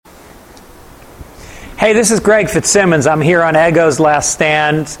Hey, this is Greg Fitzsimmons. I'm here on Eggo's Last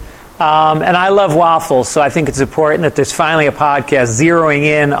Stand. And I love waffles, so I think it's important that there's finally a podcast zeroing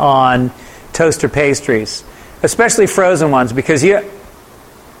in on toaster pastries, especially frozen ones, because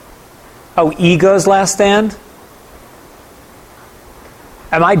Eggo's Last Stand?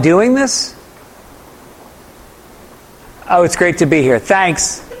 Am I doing this? Oh, it's great to be here.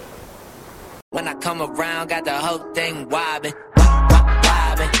 Thanks. When I come around, got the whole thing wobbing.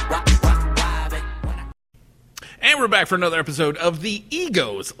 And we're back for another episode of the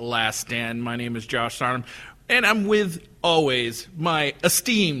Eggo's Last Stand. My name is Josh Arnold, and I'm with, always, my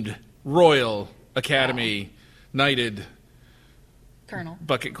esteemed Royal Academy Knighted Colonel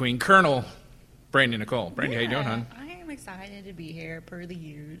Bucket Queen, Colonel Brandy Nicole. Brandy, how you doing, hon? I am excited to be here, per the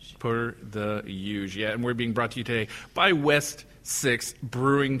usual. Per the usual, yeah. And we're being brought to you today by West 6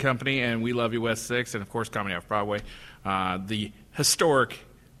 Brewing Company, and we love you, West 6, and, of course, Comedy Off Broadway, the historic,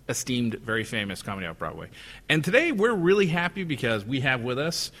 esteemed, very famous Comedy Off Broadway. And today we're really happy because we have with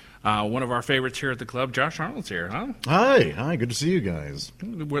us one of our favorites here at the club. Josh Arnold's here, huh? Hi, good to see you guys.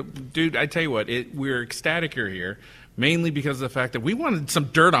 Dude, I tell you what, we're ecstatic you're here, mainly because of the fact that we wanted some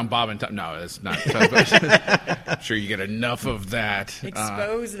dirt on Bob and Tom. No, it's not. I'm sure you get enough of that.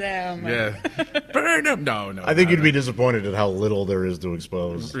 Expose them. Yeah. Burn them. No. I think you'd be disappointed at how little there is to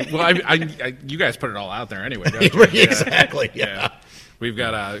expose. Well, you guys put it all out there anyway, don't you? Exactly, yeah. We've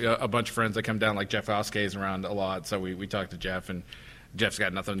got a bunch of friends that come down, like Jeff Oskay's around a lot, so we talk to Jeff, and Jeff's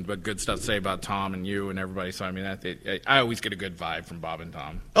got nothing but good stuff to say about Tom and you and everybody. So, I mean, I always get a good vibe from Bob and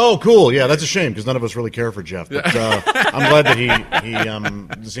Tom. Oh, cool. Yeah, that's a shame because none of us really care for Jeff. But I'm glad that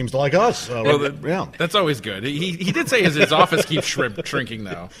he seems to like us. Yeah, that's always good. He did say his office keeps shrinking,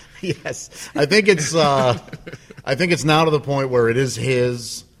 though. Yes, I think it's now to the point where it is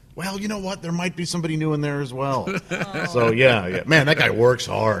his. Well, you know what? There might be somebody new in there as well. Oh. So, yeah. Man, that guy works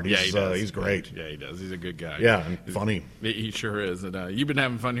hard. He's great. Yeah, he does. He's a good guy. Yeah, and funny. He sure is. And you've been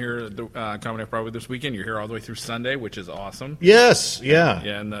having fun here at the Comedy Off Broadway this weekend. You're here all the way through Sunday, which is awesome. Yes, yeah.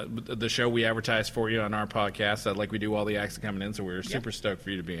 Yeah, and the show we advertise for you on our podcast, like we do all the acts coming in, so we're super stoked for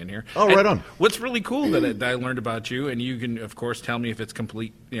you to be in here. Oh, and right on. What's really cool that I learned about you, and you can, of course, tell me if it's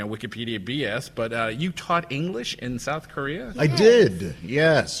complete Wikipedia BS, but you taught English in South Korea? I did,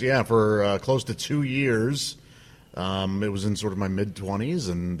 yes. Yeah, for close to 2 years. It was in sort of my mid-20s,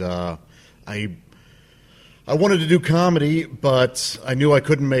 and I wanted to do comedy, but I knew I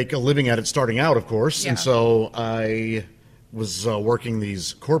couldn't make a living at it starting out, of course, and so I was working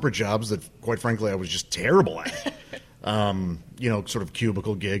these corporate jobs that, quite frankly, I was just terrible at. Sort of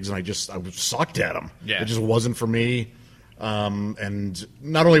cubicle gigs, and I sucked at them. Yeah. It just wasn't for me. And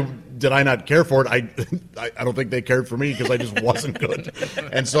not only did I not care for it, I don't think they cared for me because I just wasn't good.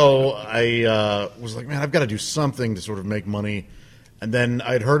 And so I was like, man, I've got to do something to sort of make money. And then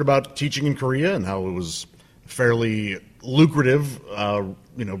I'd heard about teaching in Korea and how it was fairly lucrative,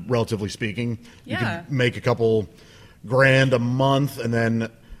 relatively speaking. Yeah. You could make a couple grand a month, and then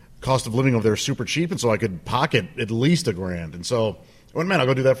cost of living over there is super cheap, and so I could pocket at least $1,000. And so I went, man, I'll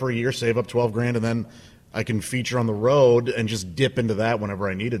go do that for a year, save up $12,000, and then I can feature on the road and just dip into that whenever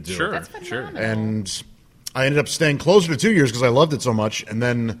I needed to. Sure, That's phenomenal. And I ended up staying closer to 2 years because I loved it so much, and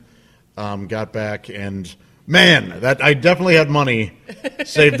then got back, and man, that I definitely had money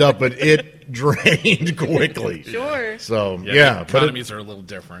saved up, but it drained quickly. Sure. So the economies are a little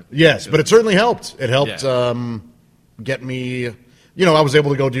different. Yes, but it certainly helped. It helped get me. I was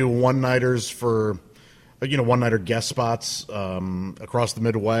able to go do one-nighters for, one-nighter guest spots across the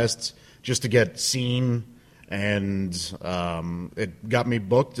Midwest, just to get seen, and it got me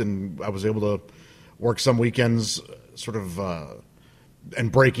booked, and I was able to work some weekends sort of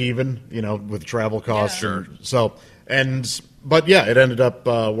and break even, with travel costs. Yeah. Sure. But it ended up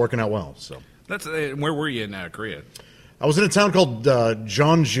working out well. So That's where were you in Korea? I was in a town called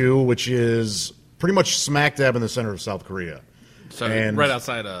Jeonju, which is pretty much smack dab in the center of South Korea. So right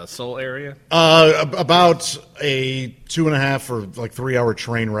outside Seoul area? About a 2.5 or 3 hour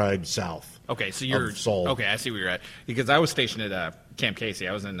train ride south. Okay, so you're Seoul. Okay, I see where you're at. Because I was stationed at Camp Casey.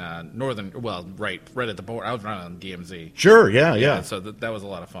 I was in northern, right at the border. I was running on DMZ. Sure, yeah. So that was a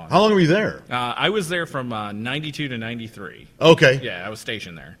lot of fun. How long were you there? I was there from 92 to 93. Okay. Yeah, I was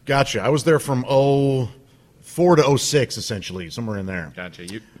stationed there. Gotcha. I was there from 04 to 06, essentially, somewhere in there. Gotcha.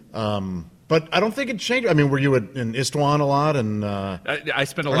 But I don't think it changed. I mean, were you in Istvan a lot? And I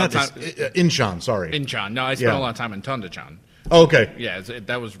spent a lot of time... Incheon, sorry. Incheon. No, I spent a lot of time in Tondachon. Oh, okay. Yeah,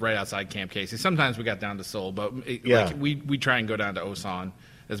 that was right outside Camp Casey. Sometimes we got down to Seoul, but we try and go down to Osan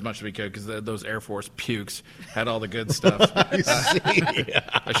as much as we could because those Air Force pukes had all the good stuff. I see.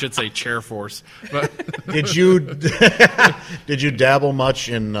 I should say Chair Force. But Did you dabble much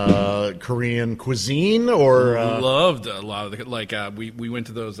in Korean cuisine or? loved a lot of the we went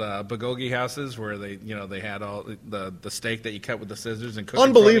to those bulgogi houses where they had all the steak that you cut with the scissors and cooked.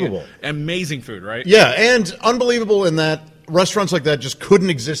 Unbelievable. Amazing food, right? Yeah, and unbelievable in that restaurants like that just couldn't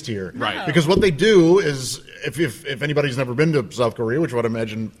exist here. Right. Because what they do is, if anybody's never been to South Korea, which I would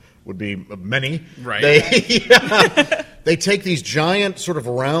imagine would be many, Right. They take these giant sort of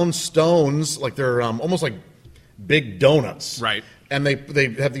round stones, like they're almost like big donuts. Right. And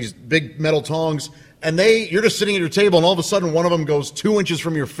they have these big metal tongs, and you're just sitting at your table, and all of a sudden one of them goes 2 inches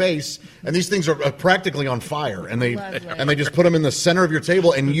from your face, and these things are practically on fire, and they just put them in the center of your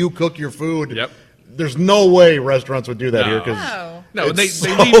table, and you cook your food. Yep. There's no way restaurants would do that here because Wow. No, it's they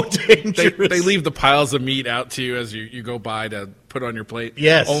so leave, dangerous. they leave the piles of meat out to you as you go by to put on your plate.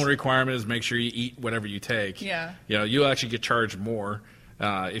 Yes. Only requirement is make sure you eat whatever you take. Yeah. You'll actually get charged more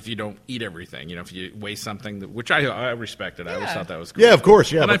if you don't eat everything. If you waste something, which I respected. I always Yeah. thought that was cool. Yeah, of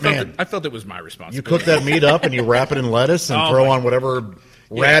course, yeah, And but I felt it was my you responsibility. cook that meat up and you wrap it in lettuce and Oh, throw my- on whatever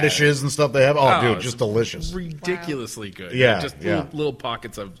radishes and stuff they have. Oh, dude, it's just delicious. ridiculously good. Yeah, just yeah. little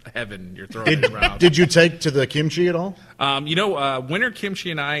pockets of heaven you're throwing in your mouth. Did you take to the kimchi at all? Winter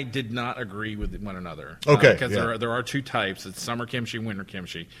kimchi and I did not agree with one another. Okay, because yeah. there are two types. It's summer kimchi, winter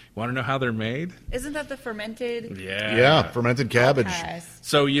kimchi. You want to know how they're made? Isn't that the fermented? Yeah. Fermented cabbage. Yes.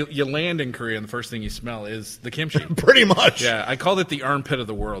 So you land in Korea, and the first thing you smell is the kimchi. Pretty much. Yeah, I called it the armpit of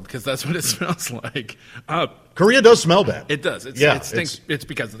the world because that's what it smells like. Korea does smell bad. It does. Yeah, it stinks. It's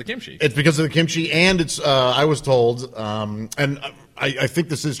because of the kimchi. It's because of the kimchi, and it's. I was told, and I think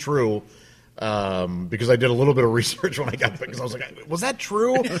this is true, because I did a little bit of research when I got because I was like, was that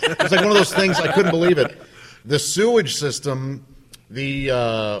true? It was like one of those things I couldn't believe it. The sewage system,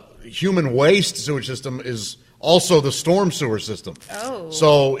 the human waste sewage system, is also the storm sewer system. Oh.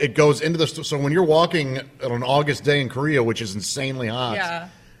 So it goes into the. So when you're walking on an August day in Korea, which is insanely hot, Yeah.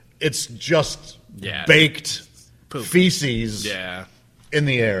 it's just Yeah. baked Poop. feces Yeah. in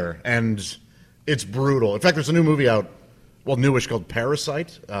the air, and it's brutal. In fact, there's a new movie out, newish, called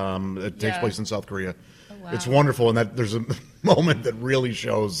Parasite. It takes Yeah. place in South Korea. Oh, wow. It's wonderful, and that there's a moment that really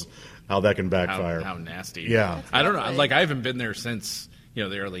shows how that can backfire. How nasty. Yeah. That's I don't know. lovely. Like I haven't been there since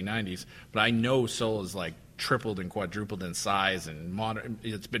the early '90s, but I know Seoul is like tripled and quadrupled in size, and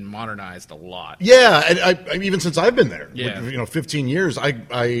it's been modernized a lot. Yeah, and I even since I've been there, Yeah. 15 years,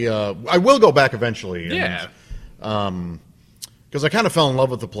 I will go back eventually. And, Yeah. because I kind of fell in love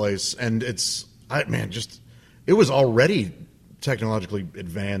with the place, and it was already technologically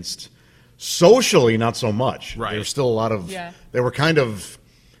advanced. Socially, not so much. Right. There's still a lot of. Yeah. They were kind of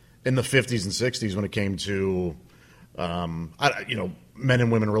in the 50s and 60s when it came to, men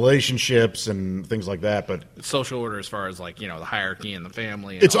and women relationships and things like that. But Social order, as far as like the hierarchy in the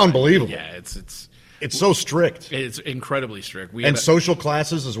family. And It's all that. unbelievable. Yeah, it's so strict, it's incredibly strict. We and had social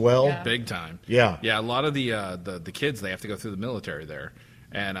classes as well. Yeah. big time. Yeah. yeah. A lot of the kids, they have to go through the military there,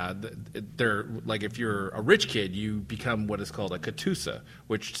 and they're like, if you're a rich kid, you become what is called a KATUSA,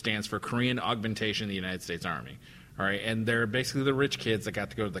 which stands for Korean Augmentation of the United States Army. All right, and they're basically the rich kids that got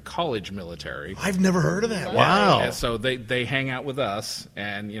to go to the college military. I've never heard of that. Wow. And so they hang out with us,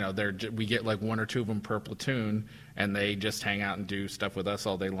 and we get like one or two of them per platoon, and they just hang out and do stuff with us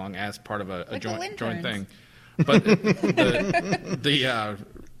all day long as part of a Like joint the thing. interns. But the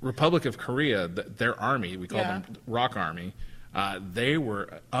Republic of Korea, their army, we call Yeah. them Rock Army. They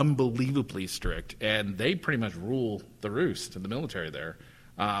were unbelievably strict, and they pretty much rule the roost in the military there.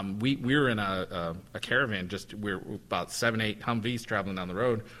 We were in a caravan, we're about 7-8 Humvees traveling down the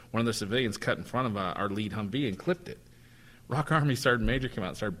road. One of the civilians cut in front of our lead Humvee and clipped it. Rock Army Sergeant Major came out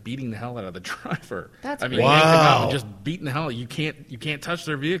and started beating the hell out of the driver. That's yanked crazy. him out Wow. and just beating the hell. You can't touch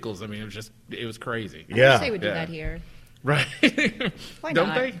their vehicles. I mean, it was crazy. I Yeah. wish they would do Yeah. that here. Right? Why Don't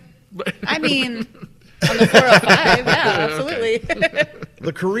not? they? I mean, on the 405, yeah, absolutely.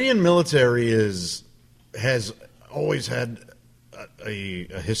 The Korean military has always had a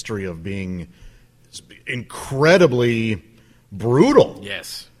history of being incredibly brutal.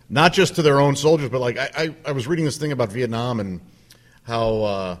 Yes. Not just to their own soldiers, but like I was reading this thing about Vietnam and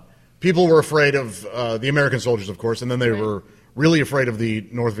how people were afraid of the American soldiers, of course, and then they Right. were really afraid of the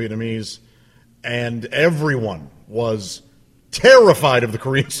North Vietnamese, and everyone was terrified of the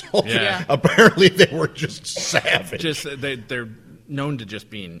Korean soldiers. Yeah. Apparently, they were just savage. They're known to just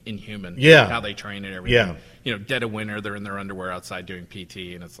being inhuman. Yeah. How they train and everything. Yeah. Dead of winter, they're in their underwear outside doing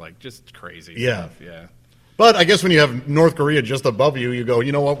PT, and it's like just crazy Yeah. stuff. Yeah. But I guess when you have North Korea just above you, you go,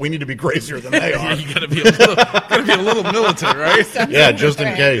 you know what? We need to be crazier than they are. You gotta be a little militant, right? Yeah, just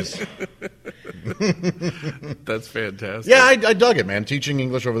in case. That's fantastic. Yeah, I dug it, man. Teaching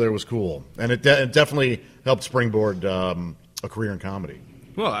English over there was cool, and it definitely helped springboard a career in comedy.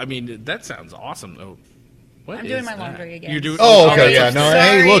 Well, I mean, that sounds awesome, though. What I'm is doing my that? laundry again. You're doing. Oh, okay, yeah. that's No, Sorry.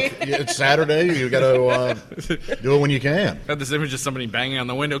 hey, look, it's Saturday. You got to do it when you can. I had this image of somebody banging on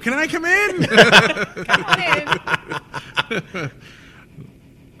the window. Can I come in? Come on in.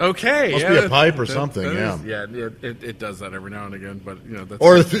 Okay. Must be a pipe or something, yeah. It does that every now and again, but that's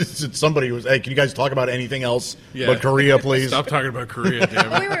Or if it's somebody who's, hey, can you guys talk about anything else but Korea, please? Stop talking about Korea, damn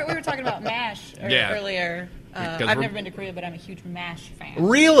we it. were talking about MASH earlier. Because I've we're- never been to Korea, but I'm a huge MASH fan.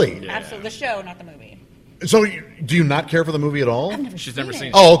 Really? Yeah. Absolutely, the show, not the movie. So, do you not care for the movie at all? She's never seen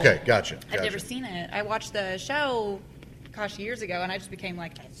it. Oh, okay, gotcha. I've never seen it. I watched the show, years ago, and I just became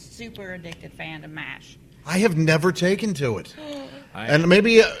like a super addicted fan of MASH. I have never taken to it. And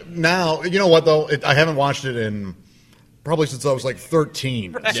maybe now, you know what, though? I haven't watched it in probably since I was like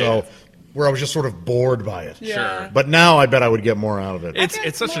 13. Right. So, where I was just sort of bored by it. Sure. But now I bet I would get more out of it.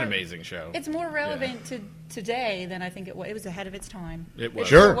 It's such an amazing show. It's more relevant to today than I think it was. It was ahead of its time. It was.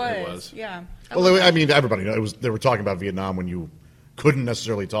 Sure. It It was. was. Yeah. Well, I mean, everybody knows. They were talking about Vietnam when you couldn't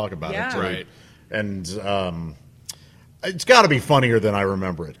necessarily talk about Yeah. it. So Right. And it's got to be funnier than I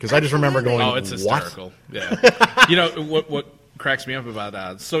remember it. Because I just remember going, Oh, it's what? hysterical. Yeah. You know, what cracks me up about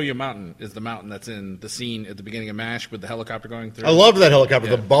Soya Mountain is the mountain that's in the scene at the beginning of MASH with the helicopter going through. I loved that helicopter.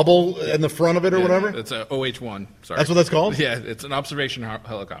 Yeah. The bubble in the front of it or Yeah, whatever. It's a OH-1. Sorry. That's what that's called? Yeah, it's an observation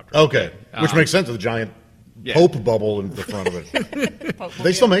helicopter. Okay. Which makes sense with the giant Yeah. Pope bubble in the front of it. Do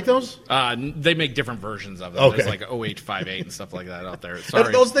they still make those? They make different versions of them. Okay. There's like 0858 and stuff like that out there.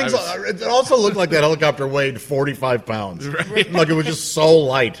 Sorry. Those things, I was- it also looked like that helicopter weighed 45 pounds. Like it was just so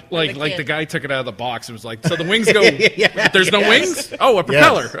light. like kid. the guy took it out of the box and was like, so the wings go, there's no wings? Oh, a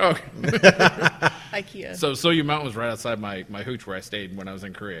propeller. Yes. Oh. IKEA. So Soyu Mountain was right outside my hooch where I stayed when I was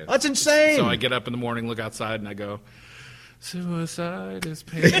in Korea. That's insane. So I get up in the morning, look outside, and I go, suicide is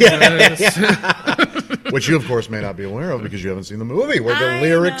painless. Which you, of course, may not be aware of because you haven't seen the movie where the I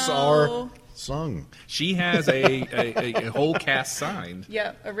lyrics know. are sung. She has a whole cast signed.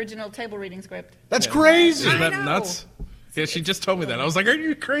 Yeah, original table reading script. That's crazy. Isn't that I know. nuts? Yeah, she just told me that. I was like, are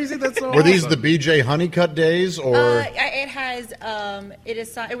you crazy? That's so Were these the awesome. BJ Honeycutt days, or It has. It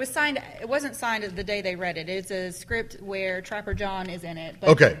is. It was signed. It wasn't signed the day they read it. It's a script where Trapper John is in it. But,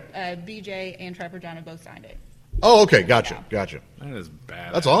 Okay. BJ and Trapper John have both signed it. Oh, okay, gotcha. That is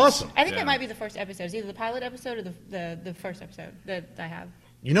bad. That's awesome. I think Yeah. it might be the first episode. It's either the pilot episode or the first episode that I have.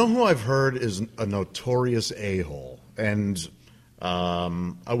 You know who I've heard is a notorious a-hole, and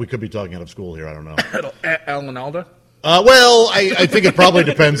we could be talking out of school here. I don't know. Alan Alda? Well, I think it probably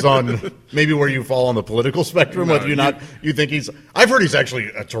depends on maybe where you fall on the political spectrum. No, whether you think he's. I've heard he's actually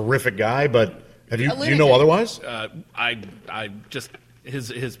a terrific guy, but do you know otherwise? I just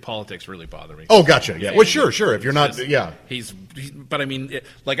his politics really bother me. Oh, gotcha. Yeah. Well, sure. If you're not, yeah. But I mean,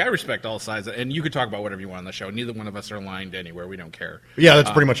 I respect all sides, and you could talk about whatever you want on the show. Neither one of us are aligned anywhere. We don't care. Yeah,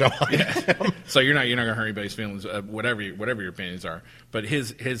 that's pretty much how I am. So you're not gonna hurt anybody's feelings, whatever your opinions are. But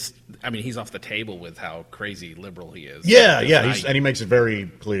his, I mean, he's off the table with how crazy liberal he is. Yeah. It's And he makes it very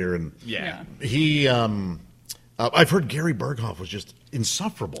clear. And yeah. he, I've heard Gary Berghoff was just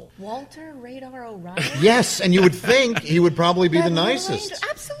insufferable. Walter Radar O'Reilly. Yes, and you would think he would probably be the That nicest. Ranger-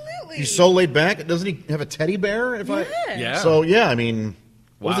 Absolutely. He's so laid back. Doesn't he have a teddy bear? Yeah. So yeah, I mean,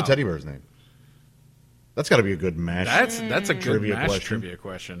 what was Wow. the teddy bear's name? That's got to be a good match. That's a good Trivia MASH question. trivia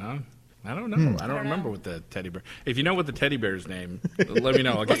question, huh? I don't know. I don't remember what the teddy bear. If you know what the teddy bear's name, let me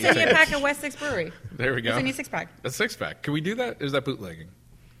know. I'll get you Send me a pack tickets. of West Six Brewery. There we go. Send me a 6-pack. A 6-pack. Can we do that? Is that bootlegging?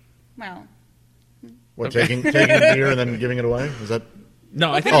 Well, What, taking beer and then giving it away? Is that?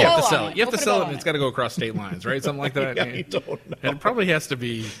 No, I think put you a have to bow sell on it. it. You have We'll to put a sell bow it, on and it's it. got to go across state lines, right? Something like that. I don't know. And it probably has to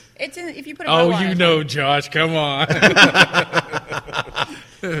be. if you put a bow Oh, on you it, know, Josh. Come on.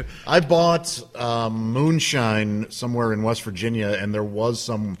 I bought moonshine somewhere in West Virginia, and there was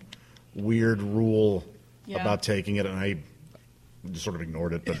some weird rule Yeah. about taking it, and I just sort of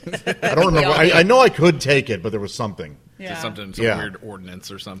ignored it. But I don't remember. all did. I know I could take it, but there was something. Yeah. Just some Yeah. weird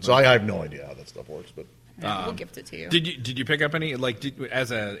ordinance or something. So I have no idea how that stuff works. But We'll gift it to you. Did you pick up any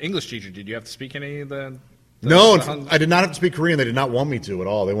as an English teacher? Did you have to speak any of the? no, the I did not have to speak Korean. They did not want me to at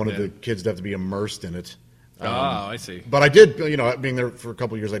all. They wanted Yeah. the kids to have to be immersed in it. Oh, I see. But I did, being there for a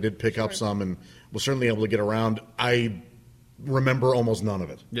couple of years, I did pick up some and was certainly able to get around. I remember almost none of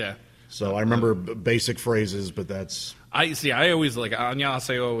it. Yeah. So I remember basic phrases, but that's... I always like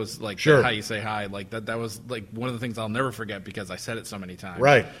annyeonghaseyo was like Sure. how you say hi. Like that was like one of the things I'll never forget because I said it so many times.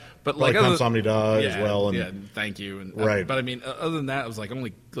 Right. But like other- Kamsahamnida as well. And, yeah, thank you. And, Right. But I mean, other than that, it was like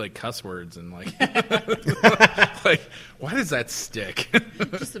only like cuss words and like like why does that stick?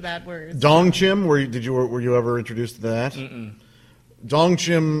 Just the bad words. Dongchim, were you ever introduced to that? Mm-mm.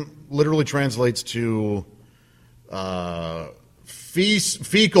 Dongchim literally translates to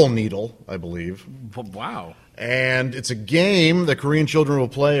fecal needle, I believe. Wow. And it's a game that Korean children will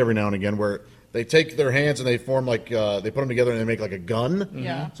play every now and again where they take their hands and they form like, they put them together and they make like a gun.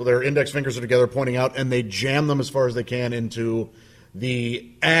 Yeah. So their index fingers are together pointing out and they jam them as far as they can into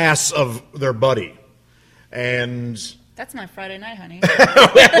the ass of their buddy. And... That's my Friday night, honey.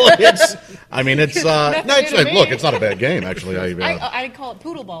 well, it's to me. look, it's not a bad game, actually. I call it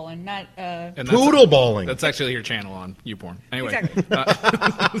poodle balling, not And that's- Poodle balling. That's actually your channel on YouPorn. Anyway. exactly.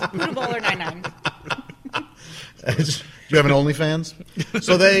 Poodle baller 99. Do you have an OnlyFans?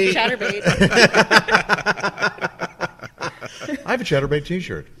 So they... Chatterbait. I have a Chatterbait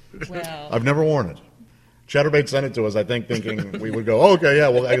T-shirt. Well, I've never worn it. Chatterbait sent it to us, I think, thinking we would go, okay, yeah,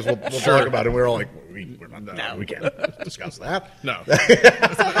 well, I guess we'll talk about it. And we were all like, we're not, we can't discuss that. No. so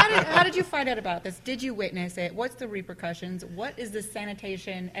how did you find out about this? Did you witness it? What's the repercussions? What is the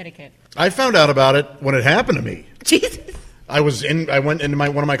sanitation etiquette? I found out about it when it happened to me. Jesus. I went into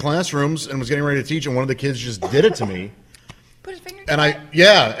one of my classrooms and was getting ready to teach, and one of the kids just did it to me. Put his finger. And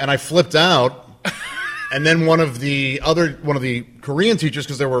I flipped out. And then one of the Korean teachers,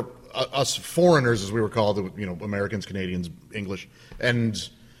 because there were us foreigners, as we were called, Americans, Canadians, English, and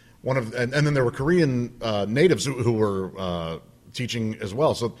then there were Korean natives who were teaching as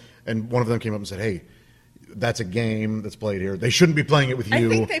well. So, and one of them came up and said, "Hey, that's a game that's played here. They shouldn't be playing it with you."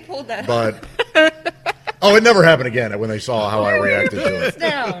 I think they pulled that. But it never happened again when they saw how I reacted to it.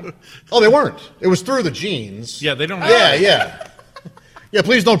 Down. Oh, they weren't. It was through the genes. Yeah, they don't. Yeah.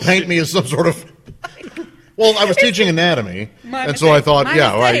 Please don't paint me as some sort of. Well, I was teaching anatomy, and so I thought,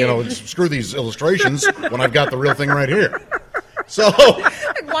 screw these illustrations when I've got the real thing right here. So,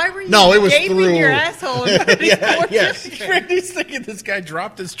 Why were you no, it was gaping through your asshole? And He's thinking this guy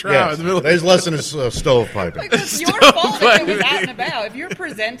dropped his trout in the middle of Today's lesson is stovepiping. Like, it's your fault if it was out and about. If you're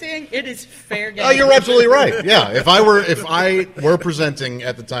presenting, it is fair game. Oh, you're absolutely right. Yeah, if I were presenting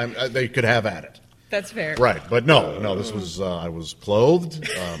at the time, they could have at it. That's fair. Right, but no, this was I was clothed,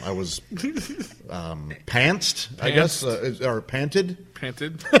 I was pantsed, I guess, or panted.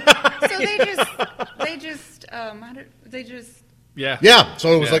 Panted. So they just. Yeah. Yeah,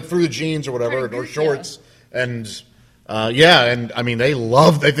 so it was Yeah. like through the jeans or whatever, Pretty or good, shorts, and and I mean they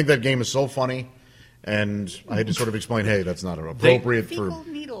think that game is so funny, and I had to sort of explain, hey, that's not appropriate for. Fecal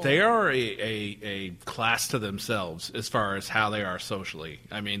needle. They are a class to themselves as far as how they are socially.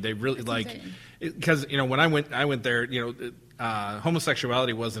 I mean, they really insane. because when I went there,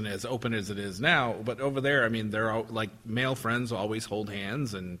 homosexuality wasn't as open as it is now. But over there, I mean, they're all, like male friends always hold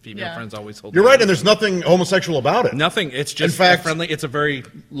hands and female friends always hold. You're hands. right, and there's nothing homosexual about it. Nothing. It's just In fact- friendly. It's a very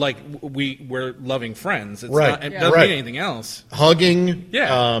we're loving friends. It's Right. Not, it Yeah. doesn't Right. mean anything else. Hugging.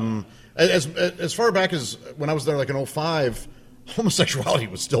 Yeah. As far back as when I was there, like in 2005, homosexuality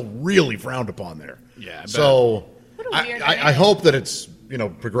was still really frowned upon there. Yeah, I bet. So What a weird I dynamic. hope that it's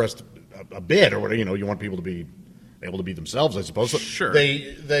progressed a bit, or whatever. You want people to be able to be themselves, I suppose. Sure.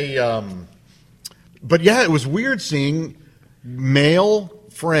 But yeah, it was weird seeing male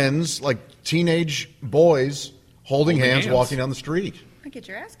friends, like teenage boys, holding hands walking down the street. I get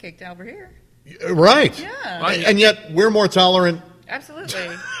your ass kicked over here. Right. Yeah. And yet we're more tolerant.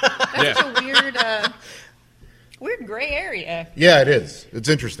 Absolutely. That's such a weird gray area. Yeah, it is. It's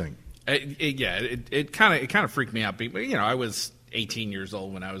interesting. It kind of freaked me out. But I was 18 years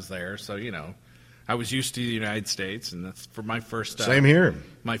old when I was there, so I was used to the United States, and that's for my first. Same here.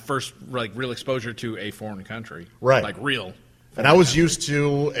 My first real exposure to a foreign country. Right. Like real. And I was used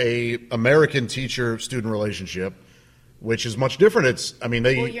to a American teacher-student relationship, which is much different. Well,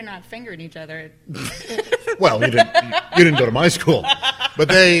 you're not fingering each other. Well, you didn't go to my school, but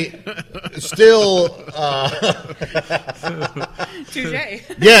they still. Touche.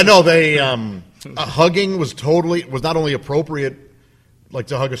 Yeah, no, they hugging was not only appropriate, like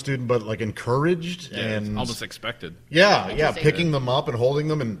to hug a student, but like encouraged and It's almost expected. yeah, picking them up and holding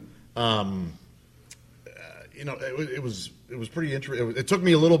them, and it was pretty interesting. It took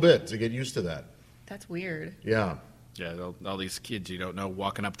me a little bit to get used to that. That's weird. Yeah. Yeah, all these kids you don't know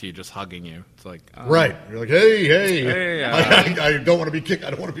walking up to you just hugging you. It's like Right. You're like, hey. Hey, I don't want to be kicked. I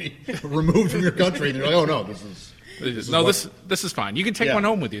don't want to be removed from your country. And you're like, oh no, this is this is fine. You can take Yeah. one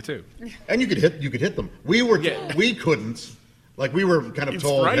home with you too. And you could hit them. We couldn't. Like we were kind of It's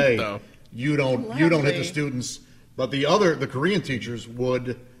told, right, hey, though. you don't hit Lovely. the students, but the Korean teachers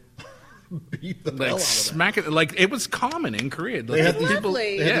would beat the hell out of them. Smack it. Like, it was common in Korea. Like, They had these,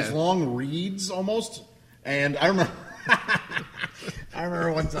 Lovely. they had Yeah. these long reeds almost, and I remember. I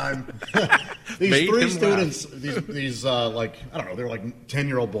remember one time these Made three him students, these like I don't know, they were like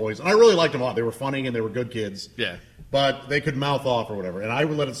 10-year-old boys, and I really liked them all. They were funny and they were good kids. Yeah. But they could mouth off or whatever, and I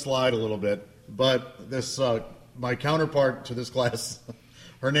would let it slide a little bit. But this my counterpart to this class,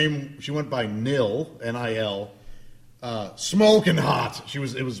 her name, she went by Nil, N-I-L, smoking hot.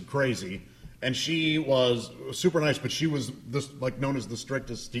 It was crazy. And she was super nice, but she was known as the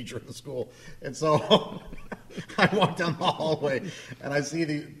strictest teacher in the school. And so I walk down the hallway, and I see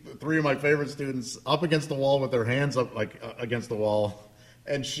the three of my favorite students up against the wall with their hands up against the wall,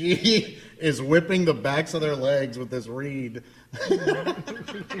 and she is whipping the backs of their legs with this reed.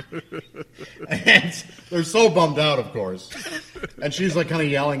 And they're so bummed out, of course. And she's like kind of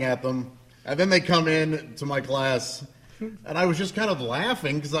yelling at them. And then they come in to my class. And I was just kind of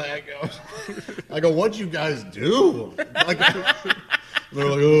laughing because I go, what'd you guys do? Like, they're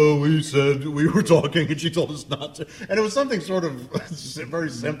like, oh, we were talking, and she told us not to. And it was something sort of very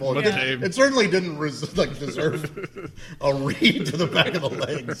simple. What a shame. It certainly didn't deserve a reed to the back of the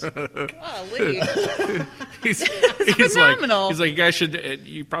legs. Golly. He's phenomenal. He's like, you guys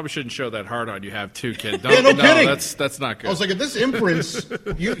you probably shouldn't show that hard on you have two kids. Yeah, no kidding. That's not good. I was like, if this imprints,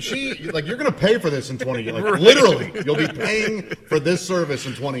 you're going to pay for this in 20 years. Like, literally, you'll be paying for this service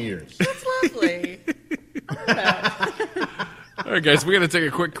in 20 years. That's lovely. All right, guys, we're going to take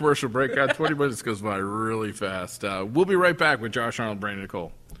a quick commercial break. 20 minutes goes by really fast. We'll be right back with Josh Arnold, Brandon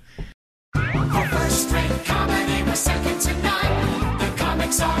Nicole. For first-rate comedy, we're second to none. The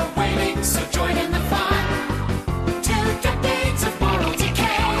comics are waiting, so join in the fun. 2 decades of moral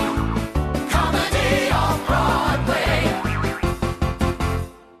decay. Comedy off Broadway.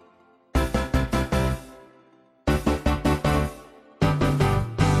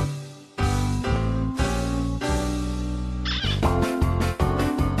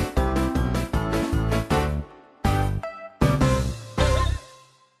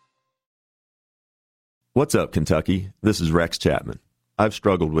 What's up, Kentucky? This is Rex Chapman. I've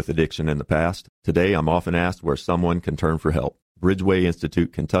struggled with addiction in the past. Today, I'm often asked where someone can turn for help. Bridgeway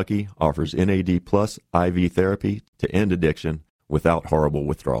Institute Kentucky offers NAD Plus IV therapy to end addiction without horrible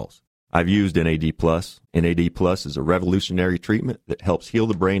withdrawals. I've used NAD Plus. NAD Plus is a revolutionary treatment that helps heal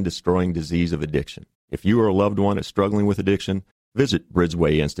the brain-destroying disease of addiction. If you or a loved one is struggling with addiction, visit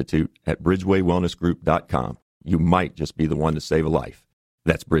Bridgeway Institute at bridgewaywellnessgroup.com. You might just be the one to save a life.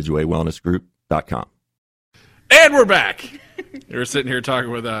 That's bridgewaywellnessgroup.com. And we're back. We're sitting here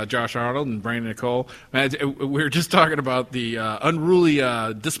talking with Josh Arnold and Brandon Nicole. We were just talking about the unruly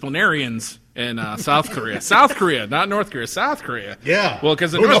disciplinarians in South Korea. South Korea, not North Korea. South Korea. Yeah. Well,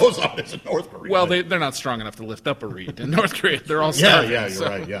 because who knows how it is in North Korea? Well, they're not strong enough to lift up a reed. In North Korea, they're all yeah, starving. you're so,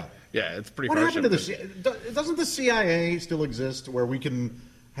 right. Yeah. Yeah, it's pretty. What harsh happened to up the doesn't the CIA still exist where we can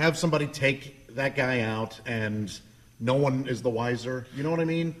have somebody take that guy out and no one is the wiser? You know what I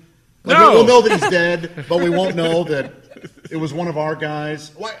mean? Like, No. We'll know that he's dead, but we won't know that it was one of our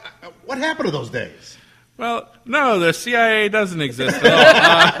guys. What happened to those days? Well, no, the CIA doesn't exist at all.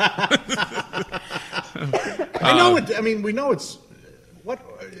 I know it. I mean, we know it's what.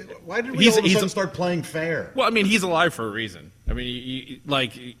 Why did we all of a sudden start playing fair? Well, I mean, he's alive for a reason. I mean,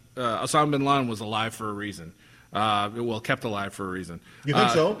 Osama bin Laden was alive for a reason. Kept alive for a reason. You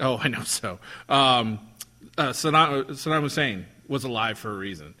think so? Oh, I know so. Saddam Hussein was alive for a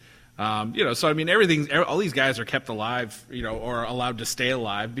reason. So I mean, all these guys are kept alive, or allowed to stay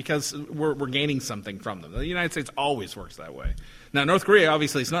alive because we're gaining something from them. The United States always works that way. Now, North Korea,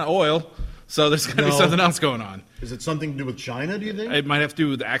 obviously, it's not oil, so there's going to be something else going on. Is it something to do with China, do you think? It might have to do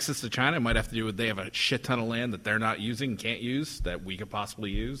with access to China. It might have to do with they have a shit ton of land that they're not using, can't use, that we could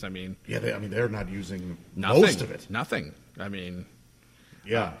possibly use. I mean, yeah, they're not using nothing, most of it. Nothing. I mean,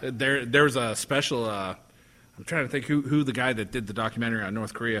 yeah. There's a special. I'm trying to think who the guy that did the documentary on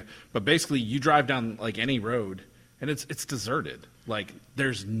North Korea. But basically, you drive down like any road, and it's deserted. Like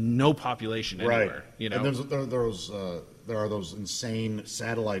there's no population anywhere. Right. And there are those insane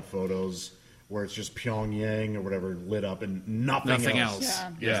satellite photos where it's just Pyongyang or whatever lit up and nothing else.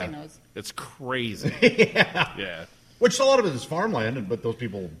 Yeah. Knows. It's crazy. Yeah. Which a lot of it is farmland, but those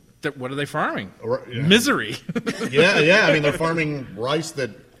people. What are they farming? Yeah. Misery. Yeah. I mean, they're farming rice that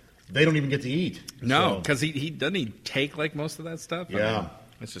they don't even get to eat. No, because he doesn't he take like most of that stuff. Yeah.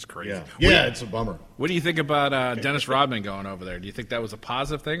 It's just crazy. Yeah, it's a bummer. What do you think about Dennis Rodman going over there? Do you think that was a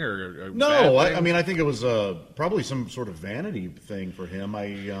positive thing or a No, bad thing? I mean, I think it was probably some sort of vanity thing for him.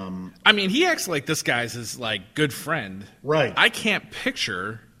 I mean, he acts like this guy's his like good friend. Right. I can't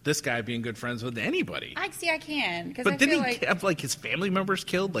picture this guy being good friends with anybody. I can. Because But I didn't feel he like, have like his family members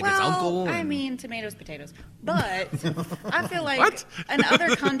killed, like his well, uncle? I and- mean, tomatoes, potatoes. But I feel like What? in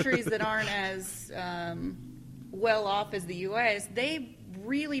other countries that aren't as well off as the U.S., they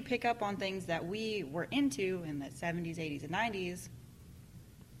really pick up on things that we were into in the 70s, 80s, and 90s.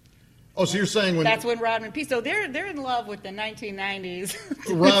 Oh, so you're saying when That's when Rodman peaked. So they're in love with the 1990s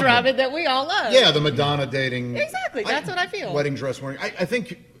Rodman. Rodman that we all love. Yeah, the Madonna dating. Exactly, that's what I feel. Wedding dress wearing. I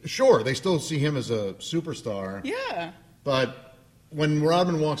think, sure, they still see him as a superstar. Yeah. But when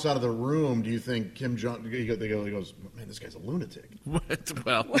Rodman walks out of the room, do you think Kim Jong? He goes, man, this guy's a lunatic, What?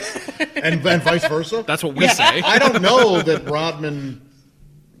 Well, and vice versa. that's what we say. I don't know that Rodman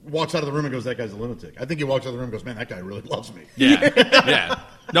walks out of the room and goes, that guy's a lunatic. I think he walks out of the room and goes, man, that guy really loves me. Yeah.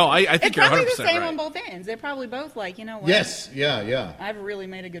 No, I think It's you're 100% probably the same right. on both ends. They're probably both like, you know what? Yes, yeah. I've really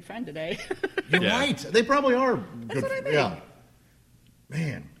made a good friend today. You're Yeah. right. They probably are That's good. what I mean. Yeah.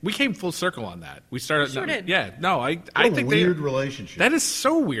 Man, We came full circle on that. We started. Sure did. Yeah. No, I what a think weird relationship. that is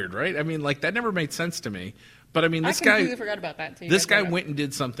so weird, right? I mean, like that never made sense to me. But I mean, I this completely guy, forgot about that too. this guy went and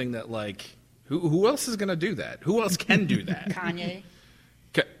did something that like, who else is going to do that? Who else can do that? Kanye.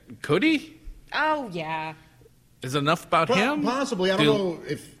 Could he? Oh yeah. Is it enough about him? Possibly. I don't know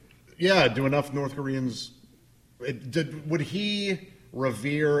if. Yeah, do enough North Koreans? Would he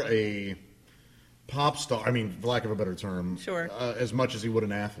revere a pop star? I mean, for lack of a better term, Sure. As much as he would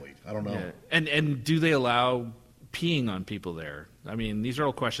an athlete. I don't know. Yeah. And do they allow peeing on people there? I mean, these are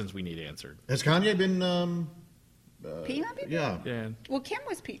all questions we need answered. Has Kanye been? Peeing on people? Yeah. Yeah. Well, Kim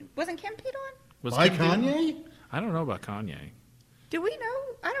was peed. Wasn't Kim peed on? Was By Kim doing- Kanye? I don't know about Kanye. Do we know?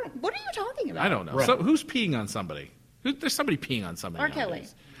 I don't. What are you talking about? I don't know. Right. So, who's peeing on somebody? There's somebody peeing on somebody. R. Kelly.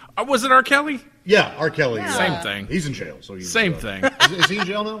 nowadays. Was it R. Kelly? Yeah, R. Kelly. Yeah. Same thing. He's in jail. So he's, Same thing. Is he in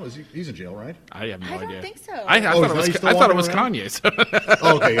jail now? He's in jail, right? I have no I idea. don't think so. I Oh, thought he's still I thought it walking was around? Kanye. So.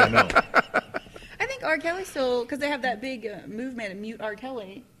 Oh, okay, yeah, no. I think R. Kelly still, because they have that big movement of mute R.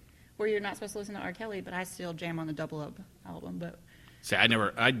 Kelly, where you're not supposed to listen to R. Kelly, but I still jam on the Double Up album. But See, I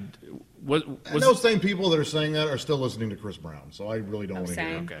never. Was And those same people that are saying that are still listening to Chris Brown. So I really don't Oh, want to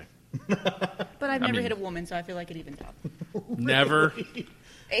hear same. it. okay. but I've never mean- hit a woman, so I feel like it evens out. Never.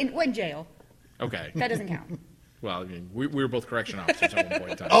 In jail, Okay. that doesn't count. Well, I mean, we were both correction officers at one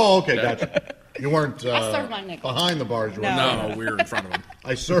point in time. Oh, okay, gotcha. You weren't I served my nickel. behind the bars. You were No. No, we were in front of him.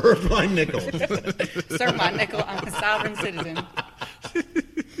 I served my nickel. Serve my nickel. I'm a sovereign citizen.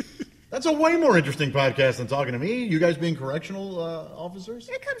 That's a way more interesting podcast than talking to me. You guys being correctional officers?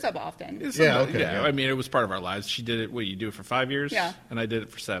 It comes up often. It's Yeah, somebody- okay, yeah. I mean, it was part of our lives. She did it. What, you do it for 5 years? Yeah. And I did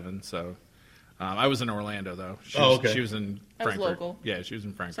it for 7. So, I was in Orlando though. She Oh, was, okay. She was in I was Frankfurt. local. Yeah, she was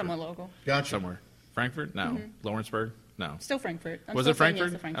in Frankfurt. Somewhat local. Gotcha. Somewhere. Frankfurt? No. Lawrenceburg? No. Still Frankfurt. I'm Was still it saying yes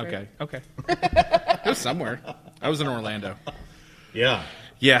Frankfurt? to Frankfurt. Okay. It was somewhere. I was in Orlando. Yeah.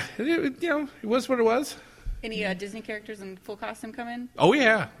 Yeah. It was what it was. Any Disney characters in full costume come in? Oh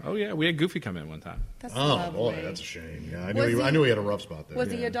yeah. We had Goofy come in one time. That's Oh, lovely. boy, that's a shame. Yeah, I Was knew he- I knew he had a rough spot there. Was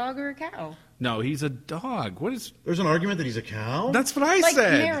yeah. he a dog or a cow? No, he's a dog. What is? There's an argument that he's a cow? That's what I Like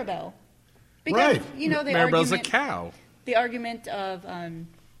said. Maribel. Because, Right. you know, the Maribel's argument, a cow. the argument of,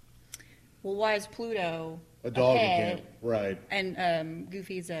 well, why is Pluto a dog. You pet can't. Right. and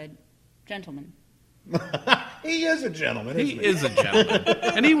Goofy's a gentleman? He is a gentleman, isn't He is a gentleman,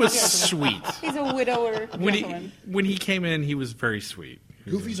 and he was sweet. He's a widower gentleman. When he came in, he was very sweet.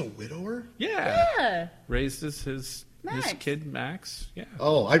 Goofy's a widower? Yeah. Yeah. Raised his Max. kid Max. Yeah.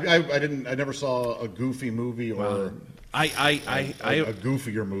 Oh, I never saw a Goofy movie or I a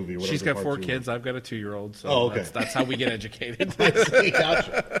goofier movie. whatever she's got part 4 two kids. I've got a 2-year-old. So Oh, okay. that's how we get educated. was. I see,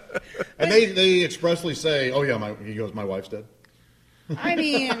 gotcha. And they expressly say, "Oh yeah, he goes, my wife's dead." I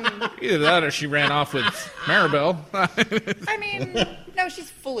mean, Either that or she ran off with Maribel. no, she's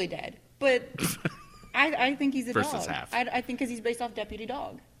fully dead. But I think he's a Versus dog. half. I think because he's based off Deputy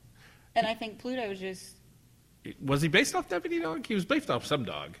Dog. And I think Pluto's just, Was he based off Deputy Dog? He was based off some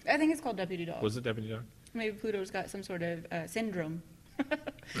dog. I think it's called Deputy Dog. Was it Deputy Dog? Maybe Pluto's got some sort of syndrome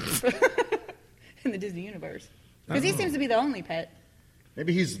in the Disney universe. Because he seems to be the only pet.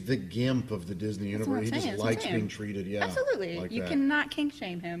 Maybe he's the gimp of the Disney That's what universe. I'm He saying, just that's what I'm likes saying. being treated. Yeah, Absolutely. like You that. cannot kink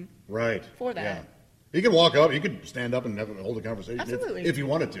shame him. Right for that. Yeah. He could walk up. He could stand up and hold a conversation Absolutely. if he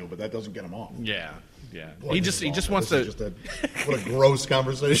wanted to, but that doesn't get him off. Yeah. Yeah, Boy, he this just is wants awful. to. What a gross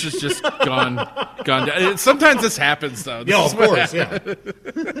conversation. This is just gone down. Sometimes this happens though. Yeah, of course, yeah.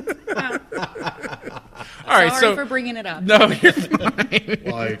 All right, Sorry for bringing it up. No, you're fine.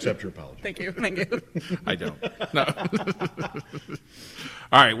 Well, I accept your apology. Thank you. I don't. No.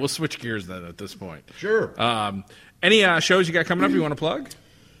 All right, we'll switch gears then at this point. Sure. Any shows you got coming up you want to plug?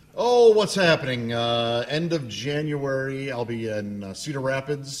 Oh, what's happening? End of January, I'll be in Cedar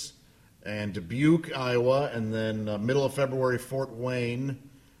Rapids and Dubuque, Iowa, and then middle of February, Fort Wayne.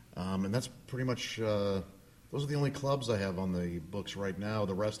 And that's pretty much, those are the only clubs I have on the books right now.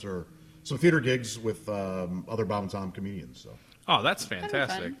 The rest are some theater gigs with other Bob and Tom comedians. So. Oh, that's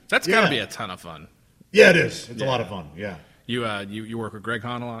fantastic. fun. That's got to be a ton of fun. Yeah, it is. It's a lot of fun, yeah. You work with Greg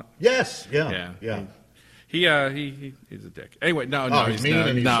Hahn a lot? Yes, yeah. He's a dick. Anyway, no, He's mean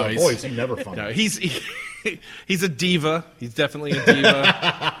and he's never fun. No, he's a diva. He's definitely a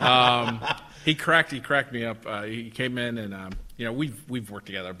diva. He cracked me up. He came in and we've worked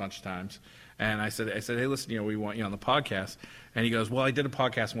together a bunch of times. And I said, hey, listen, we want you on the podcast. And he goes, well, I did a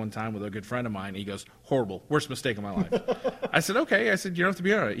podcast one time with a good friend of mine. He goes, horrible, worst mistake of my life. I said, okay. I said, you don't have to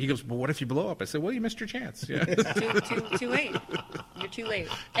be on it. He goes, well, what if you blow up? I said, well, you missed your chance. Yeah. Too late. You're too late.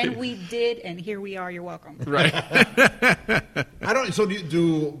 And we did, and here we are. You're welcome. Right. So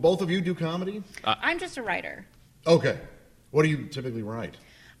do both of you do comedy? I'm just a writer. Okay. What do you typically write?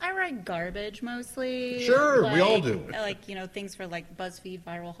 I write garbage mostly. Sure, we all do. Things for like BuzzFeed,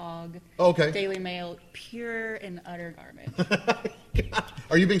 Viral Hog, Okay. Daily Mail, pure and utter garbage.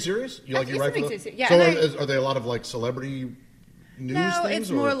 Are you being serious? You I'm write being for serious, yeah, So are they a lot of like celebrity news No, things?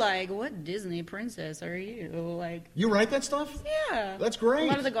 it's more like, what Disney princess are you? Like, You write that stuff? yeah. That's great. A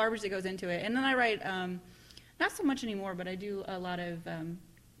lot of the garbage that goes into it. And then I write, not so much anymore, but I do a lot of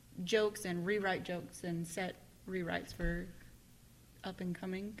jokes and rewrite jokes and set rewrites for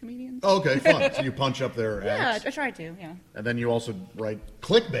up-and-coming comedians. Oh, okay, fun. So you punch up their Yeah, acts. I try to, yeah. And then you also write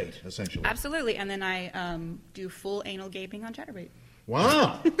clickbait, essentially. Absolutely. And then I do full anal gaping on Chatterbait.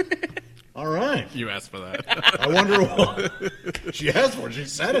 Wow. All right. You asked for that. I wonder what she asked for. She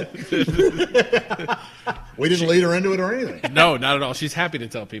said it. We didn't lead her into it or anything. No, not at all. She's happy to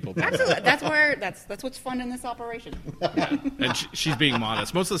tell people. Absolutely. That's what's fun in this operation. And she's being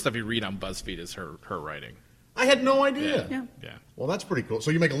modest. Most of the stuff you read on BuzzFeed is her writing. I had no idea. Yeah. Yeah. Well, that's pretty cool.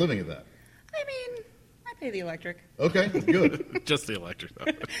 So you make a living at that? I mean, I pay the electric. Okay, good. Just the electric though.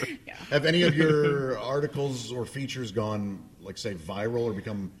 Yeah. Have any of your articles or features gone, like, say, viral or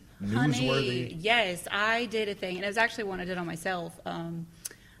become newsworthy? Honey, yes, I did a thing, and it was actually one I did on myself.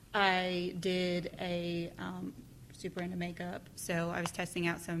 I did a super into makeup, so I was testing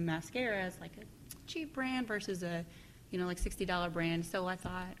out some mascaras, like a cheap brand versus a, like $60 brand. So I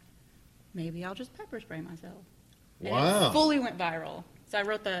thought, maybe I'll just pepper spray myself. And Wow. it fully went viral. So I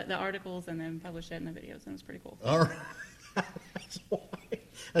wrote the articles and then published it in the videos, and it was pretty cool. All right. That's why.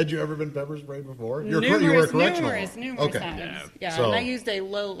 Had you ever been pepper sprayed before? You were a Numerous correctional. times. Okay. Yeah, So- and I used a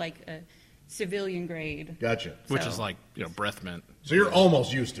low, like a civilian grade. Gotcha. Which So- is like breath mint. So you're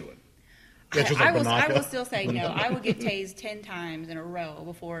almost used to it. It's just I like Banaka. will still say no. I would get tased 10 times in a row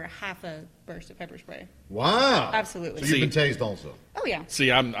before half a burst of pepper spray. Wow. Absolutely. So you've been tased also. Oh yeah.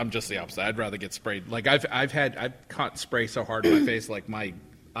 See, I'm just the opposite. I'd rather get sprayed. Like I've caught spray so hard in my face, like my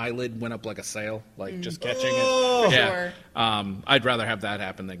eyelid went up like a sail, like just catching Oh. it. For Yeah. sure. I'd rather have that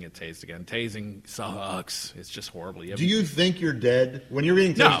happen than get tased again. Tasing sucks. It's just horrible. Do you think you're dead? When you're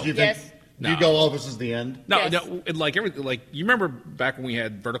being tased, No. do you think... Yes. Do you go, oh, this is the end? No, Yes. no, like everything. Like you remember back when we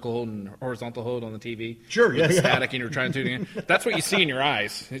had vertical hold and horizontal hold on the TV? Sure, With yeah, the yeah. static, and you're trying to tune in. That's what you see in your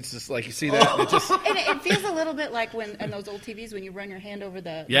eyes. It's just like you see that. It just And it feels a little bit like when in those old TVs when you run your hand over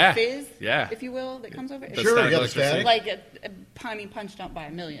the Yeah. fizz, Yeah. if you will, that comes over. It's Sure, static yeah, the electricity. static. like punch dump by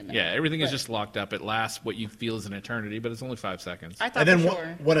a million. Though. yeah. Everything is But just locked up. It lasts what you feel is an eternity, but it's only 5 seconds. I thought And then for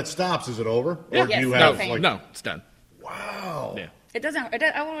sure. when it stops, is it over? Yeah. Or do Yes, you no, have, pain. like... No, it's done. Wow. Yeah, It doesn't.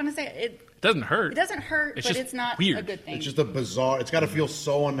 I want to say it. it doesn't hurt. It doesn't hurt, It's but just it's not weird. a good thing. It's just a bizarre... It's got to feel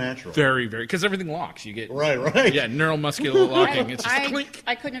so unnatural. Very, very, because everything locks. You get Right. Yeah, neuromuscular locking. It's just clink.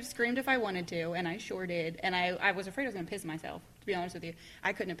 I couldn't have screamed if I wanted to, and I sure did. And I was afraid I was going to piss myself, to be honest with you.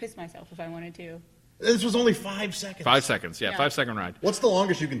 I couldn't have pissed myself if I wanted to. This was only 5 seconds. 5 seconds. Yeah, Yeah. 5 second ride. What's the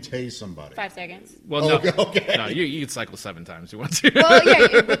longest you can tase somebody? 5 seconds. Well, Oh, no, okay. no, you can cycle 7 times if you want to. Well,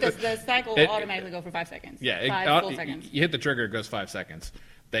 yeah, but the cycle will It- automatically go for 5 seconds. Yeah, 5 full seconds. you hit the trigger, it goes 5 seconds.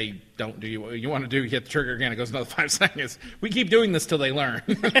 They don't do what you want to do. You hit the trigger again, it goes another 5 seconds. We keep doing this till they learn.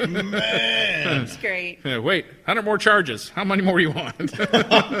 Man. It's great. Yeah, wait, 100 more charges. How many more do you want? It's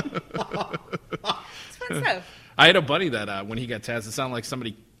fun stuff. I had a buddy that when he got tased, it sounded like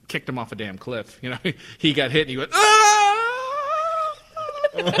somebody kicked him off a damn cliff. You know, he got hit and he went, ah!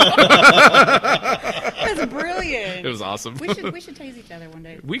 was brilliant. It was awesome. We should tase each other one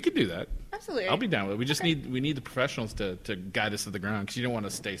day. We could do that. Absolutely. I'll be down with it. We need the professionals to guide us to the ground because you don't want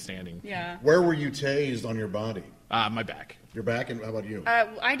to stay standing. Yeah. Where were you tased on your body? My back. Your back, and how about you?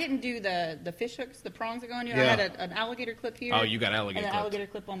 I didn't do the fish hooks, the prongs that go on you. Yeah. I had an alligator clip here. Oh, you got alligator and an clipped. alligator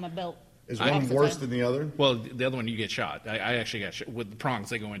clip on my belt. Is one worse than the other? Well, the other one you get shot. I actually got shot with the prongs.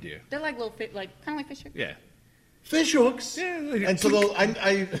 They go into you. They're like little kind of like fish hooks. Yeah. Fish hooks. Yeah. And so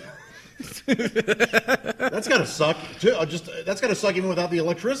that's gotta suck. Too. That's gotta suck even without the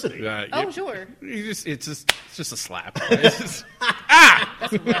electricity. Oh, sure. It's just a slap. That's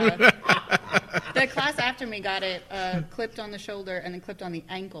rough. The class after me got it clipped on the shoulder and then clipped on the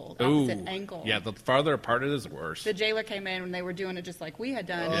ankle, the opposite ankle. Yeah, the farther apart it is, the worse. The jailer came in when they were doing it just like we had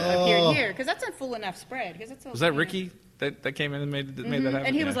done up here and here, because that's a full enough spread. Was that Ricky that came in and made that happen?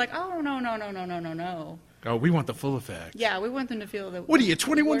 And he was like, "Oh no." Oh, we want the full effect. Yeah, we want them to feel the. What are you,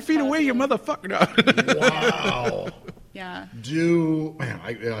 21 feet away, you motherfucker? Wow. Yeah.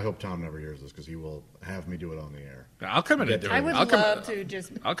 I hope Tom never hears this because he will have me do it on the air. I'll come in and do it. I would love to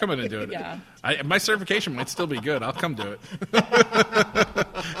just. I'll come in and do it. Yeah. My certification might still be good. I'll come do it.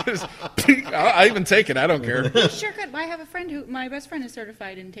 I'll even take it. I don't care. Sure could. I have a friend my best friend is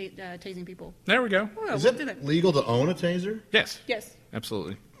certified in tasing people. There we go. Oh, Is we'll do it that. legal to own a taser? Yes. Yes.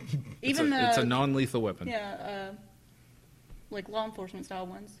 Absolutely. Even it's a non-lethal weapon. Yeah, like law enforcement style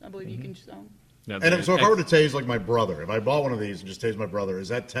ones. I believe you can just own. No, And so if I were to tase like my brother, if I bought one of these and just tased my brother, is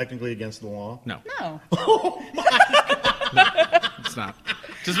that technically against the law? No. No. It's not.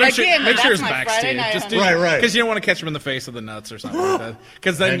 Just make sure his my back's Friday to you. night Just hunt. Right. Because you don't want to catch him in the face of the nuts or something like that.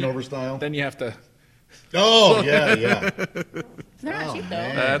 Because then Hangover style? Then you have to. Oh, yeah. They're not cheap though.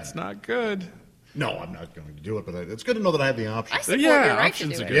 man. That's not good. No, I'm not going to do it, but it's good to know that I have the option. I support Yeah, your right to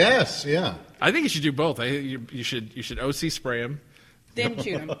options do are it. good. Yes, yeah. I think you should do both. You should OC spray him. Then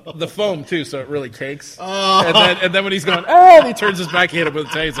shoot them. The foam too, so it really cakes. And then when he's going, oh, he turns his back, hit him with a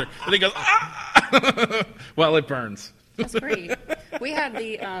taser, and he goes, ah! Well, it burns. That's great. We had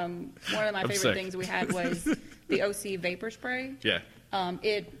the one of my favorite sick. things we had was the OC vapor spray. Yeah.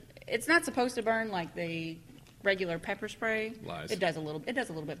 It's not supposed to burn like the regular pepper spray. Lies. It does a little bit,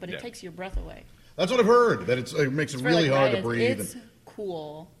 but Yeah. it takes your breath away. That's what I've heard, that it makes it It's really like hard to that. breathe. It's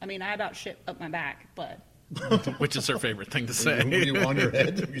cool. I mean, I about shit up my back, but Which is her favorite thing to Were say. you on your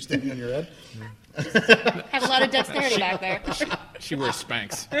head? Were you standing on your head? have a lot of dexterity back there. She wears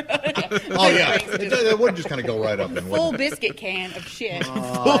Spanx. Oh, yeah. It would just kind of go right up. And Full biscuit can of shit.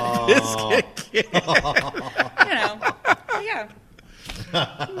 Yeah.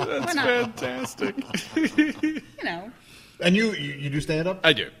 That's fantastic. And you do stand up?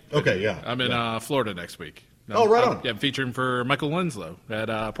 I do. Okay, yeah. I'm in Florida next week. Oh, right on. Yeah, I'm featuring for Michael Winslow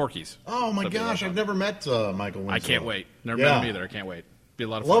at Porky's. Oh, my That'd be a lot of gosh. fun. I've never met Michael Winslow. I can't wait. Never Yeah. met him either. I can't wait. Be a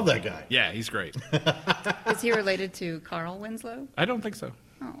lot of fun. Love that guy. Yeah, he's great. Is he related to Carl Winslow? I don't think so.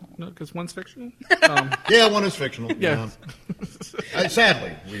 Oh. No, because one's fictional. Yeah, one is fictional. Yeah.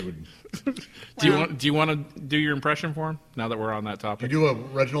 Sadly, we would. Do you want to do your impression for him now that we're on that You topic? do a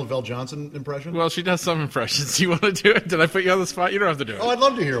Reginald Vell Johnson impression? Well, she does some impressions. Do you want to do it? Did I put you on the spot? You don't have to do it. Oh, I'd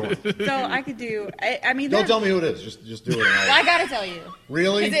love to hear one. So I could do. I mean, Don't tell me who it is. Just do it. Well, I gotta tell you.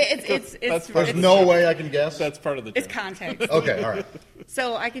 Really? It's There's no way I can guess. That's part of the It's joke. context. Okay, all right.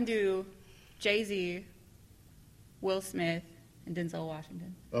 So I can do Jay-Z, Will Smith, and Denzel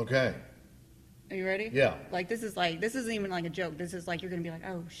Washington. Okay. Are you ready? Yeah. This isn't even like a joke. This is like you're gonna be like,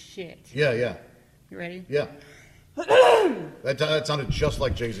 oh shit. Yeah. You ready? Yeah. That sounded just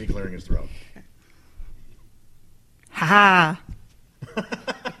like Jay-Z clearing his throat. Ha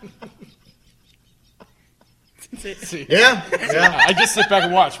Yeah. I just sit back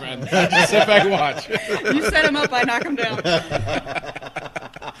and watch, man. I just sit back and watch. You set him up, I knock him down.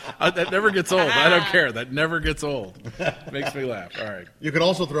 That never gets old. I don't care. That never gets old. Makes me laugh. All right. You could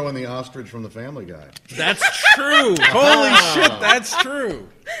also throw in the ostrich from the Family Guy. That's true. Holy shit, that's true.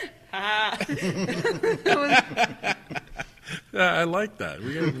 Yeah, I like that.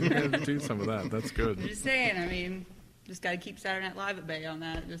 We gotta do some of that. That's good. I'm just saying. I mean, just gotta keep Saturday Night Live at bay on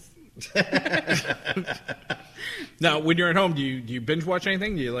that. Just Now, when you're at home, do you binge watch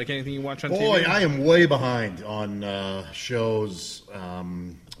anything? Do you like anything you watch on Boy, TV? I am way behind on shows.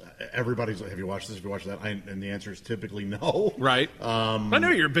 Everybody's like, have you watched this? Have you watched that? And the answer is typically no. Right. I know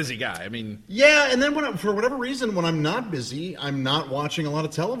you're a busy guy. I mean, Yeah, and then for whatever reason, when I'm not busy, I'm not watching a lot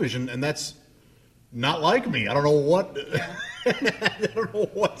of television, and that's not like me. I don't know what. I don't know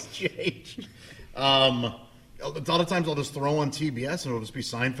what's changed. A lot of times I'll just throw on TBS, and it'll just be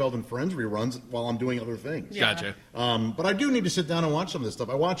Seinfeld and Friends reruns while I'm doing other things. Yeah. gotcha. But I do need to sit down and watch some of this stuff.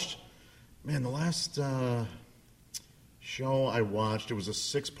 I watched, the last show I watched, it was a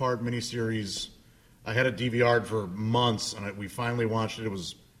 6-part miniseries I had it DVR'd for months, and we finally watched it. It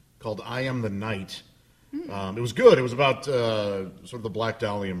was called I Am the Night. It was good. It was about sort of the Black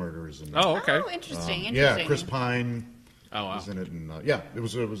Dahlia murders. And, Oh, okay. Oh, interesting. yeah, Chris Pine Oh, wow. was in it, and it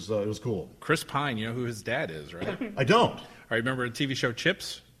was cool. Chris Pine, you know who his dad is, right? I don't. All right, remember the TV show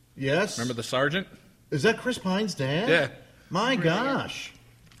Chips? Yes. Remember the sergeant? Is that Chris Pine's dad? Yeah. My gosh.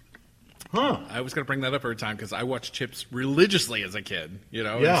 Huh. I was going to bring that up every time because I watched Chips religiously as a kid, you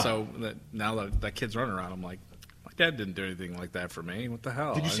know? Yeah. And so now that kid's running around, I'm like, my dad didn't do anything like that for me. What the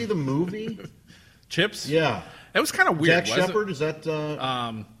hell? Did you see the movie? Chips? Yeah. It was kind of weird. Jack Shepard, is that...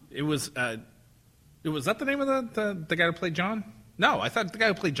 It was that the name of the guy who played John? No, I thought the guy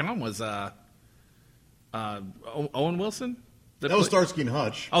who played John was Owen Wilson. that was Starsky and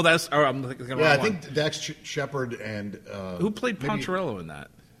Hutch. Oh, that's. Oh, I'm thinking the wrong I one. think Dax Shepard and... Who played maybe Poncherello in that?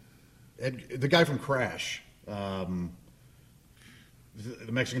 the guy from Crash. The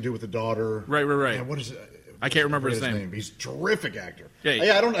Mexican dude with the daughter. Right. Yeah, what is it? I can't remember his forget name. He's a terrific actor.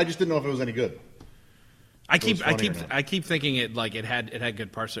 Yeah. I just didn't know if it was any good. I was funny or not. keep thinking it had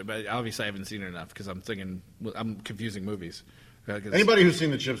good parts to it, but obviously I haven't seen it enough because I'm confusing movies. Anybody who's seen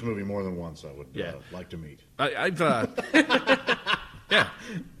the Chips movie more than once, I would like to meet. I've yeah.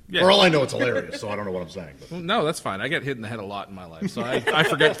 For all I know, it's hilarious, so I don't know what I'm saying. But. Well, no, that's fine. I get hit in the head a lot in my life, so I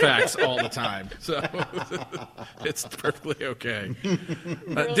forget facts all the time. So it's perfectly okay.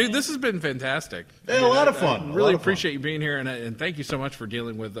 Dude, this has been fantastic. A lot of fun. I really appreciate you being here, and thank you so much for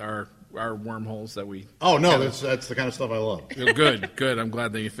dealing with our wormholes that we... Oh, no, that's the kind of stuff I love. Good. I'm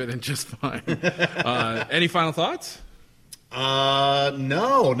glad that you fit in just fine. Any final thoughts? No.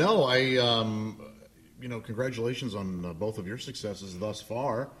 Congratulations on both of your successes thus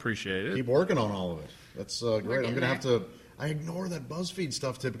far. Appreciate it. Keep working on all of it. That's great. I'm getting going to have there. to... I ignore that BuzzFeed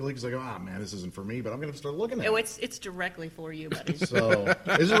stuff typically because I go, man, this isn't for me, but I'm going to start looking at Oh, it. it's directly for you, buddy. So,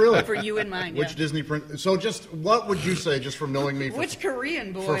 is it really? For you and mine, Which yeah. Disney print? So just, what would you say, just from knowing me for, Which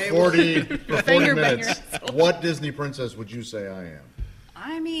Korean for boy? 40 Finger minutes, banger. what Disney princess would you say I am?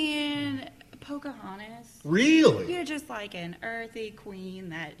 I mean, Pocahontas. Really? You're just like an earthy queen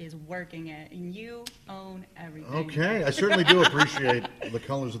that is working it, and you own everything. Okay, I certainly do appreciate the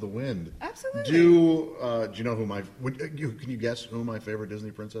colors of the wind. Absolutely. Do you know who can you guess who my favorite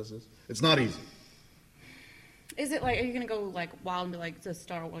Disney princess is? It's not easy. Is it like, are you going to go like wild and be like the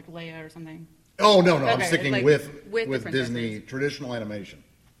Star like Leia or something? Oh, no, I'm Okay, sticking like, with the Disney princesses. traditional animation.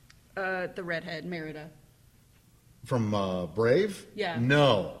 The redhead, Merida. From Brave? Yeah.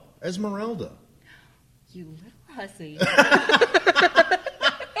 No, Esmeralda. You little hussy.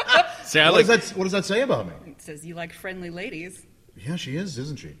 See, What does that say about me? It says you like friendly ladies. Yeah, she is,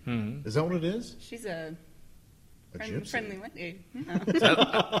 isn't she? Mm-hmm. Is that what it is? She's a gypsy. friendly lady.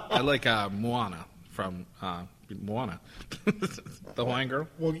 Yeah. I like Moana from Moana, the Hawaiian girl.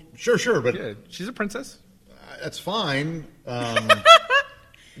 Well, sure, but Yeah, she's a princess. that's fine.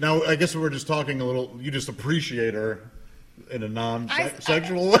 Now, I guess we were just talking a little. You just appreciate her in a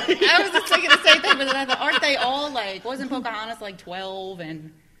non-sexual way. I was just thinking the same thing, but then I thought, aren't they all like? Wasn't Pocahontas like 12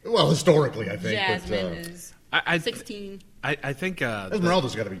 and Well, historically, I think. Jasmine but, is I 16? I think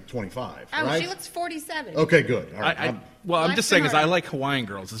Esmeralda's got to be 25, Oh, right? she looks 47. Okay, good. All right. I'm Black just saying is I Sonora. like Hawaiian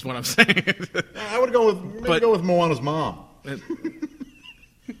girls is what I'm saying. I would go with Moana's mom.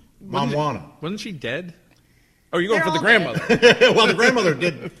 Moana. Wasn't she dead? Oh, you're going They're for the all grandmother. Well, the grandmother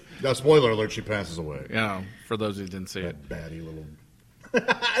did. Spoiler alert: she passes away. You know, for those who didn't see it. That baddie little.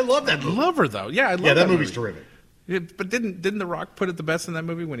 I love that movie. Love her though. Yeah, I love Yeah, that movie. movie's terrific. Yeah, but didn't The Rock put it the best in that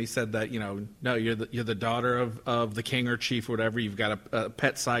movie when he said that no, you're the daughter of the king or chief or whatever. You've got a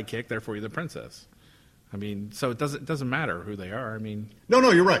pet sidekick, therefore you're the princess. I mean, so it doesn't matter who they are. I mean,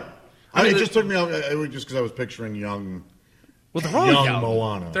 No, you're right. I mean, it just took me out just because I was picturing young. well, they're all Young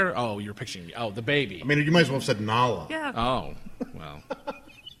Moana. You're picturing me. Oh, the baby. I mean, you might as well have said Nala. Yeah, Oh, well.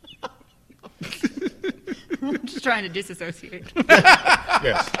 I'm just trying to disassociate.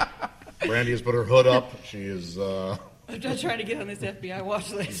 Yes. Brandy has put her hood up. She is I'm just trying to get on this FBI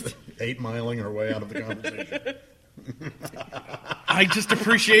watch list. 8-miling her way out of the conversation. I just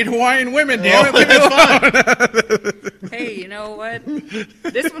appreciate Hawaiian women, damn it. Leave me alone. Hey, you know what?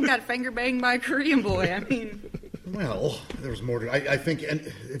 This one got finger banged by a Korean boy. I mean, Well, there's more to. I think, and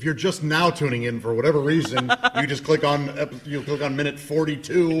if you're just now tuning in for whatever reason, you just click on minute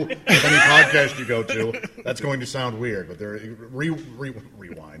 42 of any podcast you go to. That's going to sound weird, but there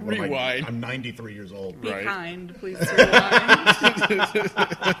rewind. What am I- I'm 93 years old. be Right. kind, please. Rewind.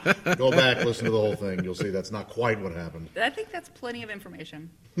 Go back, listen to the whole thing. You'll see that's not quite what happened. I think that's plenty of information.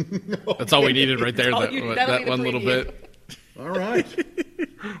 That's all we needed right there. That's all That that'll be the one little preview. bit. All right.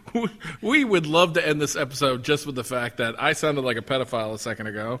 We would love to end this episode just with the fact that I sounded like a pedophile a second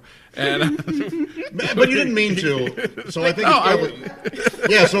ago, and But you didn't mean to. So I think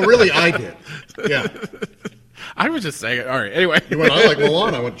yeah, so really I did. Yeah. I was just saying it. All right. Anyway, You went, I like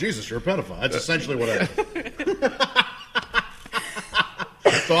Milan. I went, Jesus, you're a pedophile. That's essentially what I did.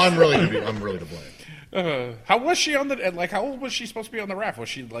 So I'm really to blame. how was she on the how old was she supposed to be on the raft? Was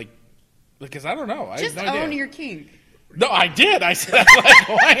she because I don't know. I Just have no own idea. your kink. No, I did. I said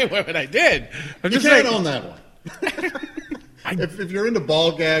wait, I did. I'm You just can't saying. own that one. If you're into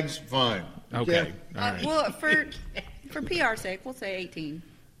ball gags, fine. You Okay. can't. All right. Well, for PR sake, we'll say 18.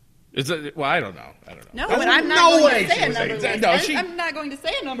 Is it? Well, I don't know. No, but I'm not no going way to say she a was number 18. less. No, I'm not going to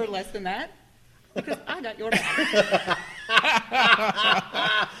say a number less than that because I got your back.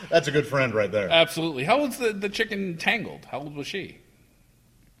 That's a good friend right there. Absolutely. How old's the chicken Tangled? How old was she?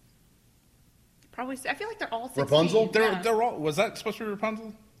 Probably. I feel like they're all 16. Rapunzel? They're all. Was that supposed to be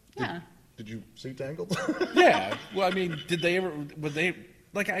Rapunzel? Yeah. Did you see Tangled? Yeah. Well, I mean, did they ever? Would they?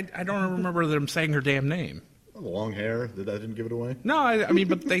 I don't remember them saying her damn name. The long hair. That didn't give it away. No, I mean,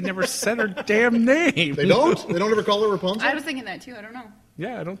 but they never said her damn name. They don't. They don't ever call her Rapunzel. I was thinking that too. I don't know.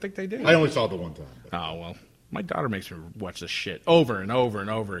 Yeah, I don't think they did. I only saw it the one time. Oh well, my daughter makes me watch this shit over and over and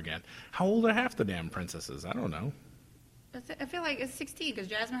over again. How old are half the damn princesses? I don't know. I feel like it's 16 because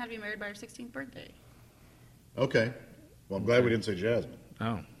Jasmine had to be married by her 16th birthday. Okay. Well, I'm glad we didn't say Jasmine.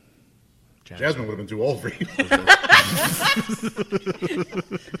 Oh, Jasmine would have been too old for you.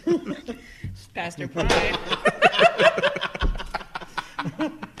 Past her prime.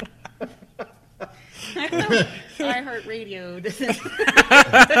 I heart radio.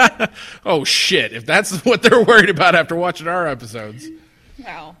 Oh shit! If that's what they're worried about after watching our episodes.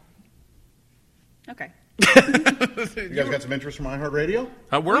 Wow. Okay. You guys got some interest from iHeartRadio?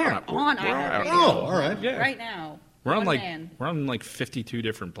 We're on iHeartRadio. Oh, all right. Yeah. Right now. We're on One like man. 52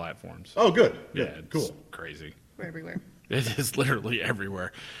 different platforms. Oh, good. Yeah, Good. it's Cool. crazy. We're everywhere. It is literally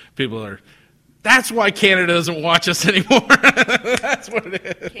everywhere. People are. That's why Canada doesn't watch us anymore. That's what it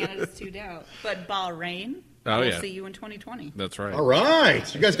is. Canada's tuned out. But Bahrain, Oh, we'll yeah. see you in 2020. That's right. All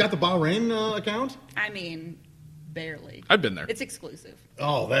right. You guys got the Bahrain account? I mean, barely. I've been there. It's exclusive.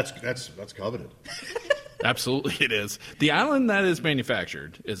 Oh, that's coveted. Absolutely, it is. The island that is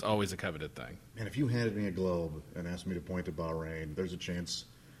manufactured is always a coveted thing. Man, if you handed me a globe and asked me to point to Bahrain, there's a chance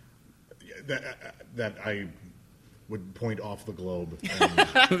that I would point off the globe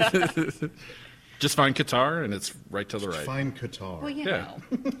and Just find Qatar, and it's right to the right. find Qatar. Well, you Yeah.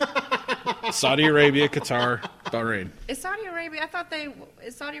 know. Saudi Arabia, Qatar, Bahrain. Is Saudi Arabia,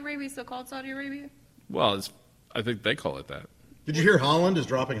 is Saudi Arabia still called Saudi Arabia? Well, I think they call it that. Did you hear Holland is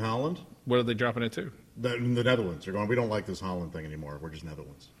dropping Holland? What are they dropping it to? The Netherlands. They're going, we don't like this Holland thing anymore. We're just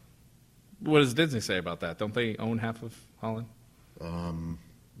Netherlands. What does Disney say about that? Don't they own half of Holland?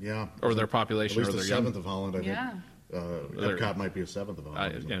 Yeah. Or their At population, least or a their seventh young? of Holland, I think. Yeah. Epcot might be a seventh of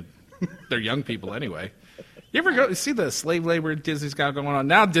Holland. They're young people anyway. You ever go see the slave labor Disney's got going on?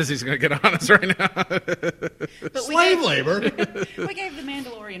 Now Disney's going to get on us right now. But Slave labor? We gave The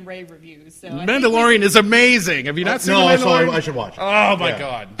Mandalorian rave reviews. So I think Mandalorian is amazing. Have you not seen No, The Mandalorian? I should watch it. Oh my Yeah.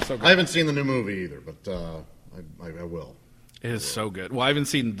 god, so good. I haven't seen the new movie either, but I will. It is so good. Well, I haven't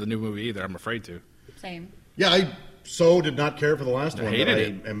seen the new movie either. I'm afraid to. Same. Yeah, I so did not care for the last I one, hated but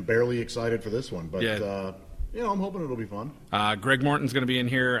it. I am barely excited for this one. But, Yeah. I'm hoping it'll be fun. Greg Morton's going to be in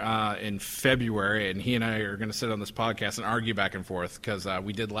here in February, and he and I are going to sit on this podcast and argue back and forth because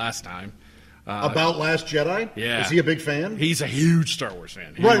we did last time. About Last Jedi? Yeah. Is he a big fan? He's a huge Star Wars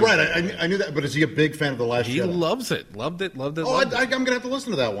fan. Right. Huge. I knew that, but is he a big fan of The Last He Jedi? loves it. Loved it. Loved it. Oh, Loved I'm it. going to have to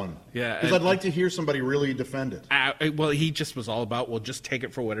listen to that one. Yeah, Because I'd like to hear somebody really defend it. Well, he just was all about, well, just take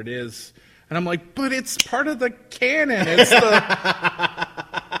it for what it is. And I'm like, but it's part of the canon. It's the...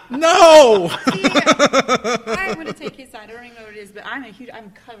 No! I'm going to take his side. I don't even know what it is, but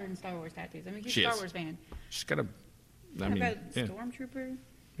I'm covered in Star Wars tattoos. I'm a huge She Star is. Wars fan. She's got a... I've got Stormtrooper.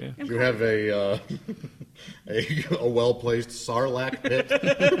 Yeah. Do you have a well-placed Sarlacc pit?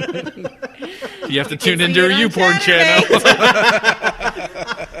 You have to tune See into it her on YouPorn Saturday. channel.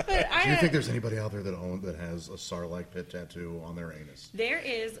 Do you think there's anybody out there that has a Sarlacc pit tattoo on their anus? There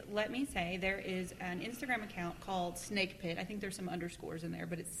is, let me say, there is an Instagram account called Snake Pit. I think there's some underscores in there,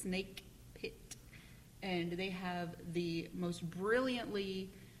 but it's Snake Pit. And they have the most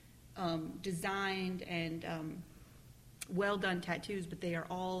brilliantly designed and well-done tattoos, but they are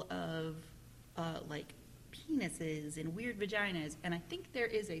all of, like, penises and weird vaginas. And I think there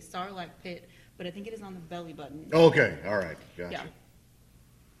is a Sarlacc pit, but I think it is on the belly button. Okay, all right, gotcha. Yeah.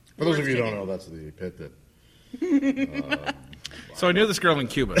 For those of Worth you who don't checking. know, that's the pit that So I knew this girl in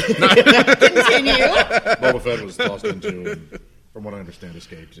Cuba. Continue. Boba Fett was tossed into, and from what I understand,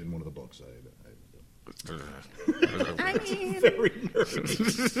 escaped in one of the books. I mean, Very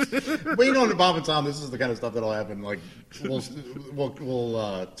nerdy. But you know, Bob and Tom, this is the kind of stuff that'll happen. Like we'll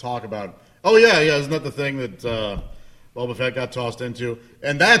talk about. Oh yeah, isn't that the thing that Boba Fett got tossed into?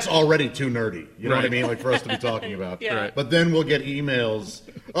 And that's already too nerdy. You know what I mean? Like for us to be talking about. Yeah. Right. But then we'll get emails.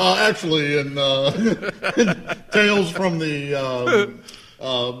 Actually, in Tales from the.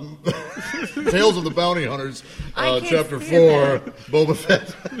 Tales of the Bounty Hunters, Chapter 4, Boba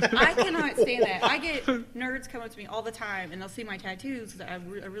Fett. I cannot stand that. I get nerds come up to me all the time, and they'll see my tattoos, because I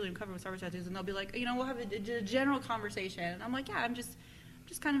really am covered with Star Wars tattoos, and they'll be like, we'll have a general conversation. And I'm like, yeah, I'm just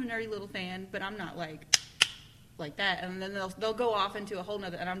kind of a nerdy little fan, but I'm not like that. And then they'll go off into a whole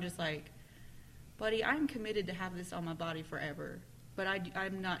nother, and I'm just like, buddy, I'm committed to have this on my body forever. But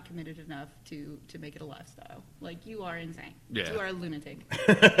I'm not committed enough to make it a lifestyle. Like, you are insane. Yeah. You are a lunatic.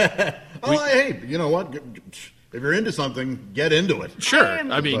 Hey, you know what? If you're into something, get into it. Sure.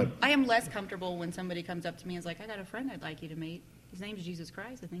 I am less comfortable when somebody comes up to me and is like, I got a friend I'd like you to meet. His name's Jesus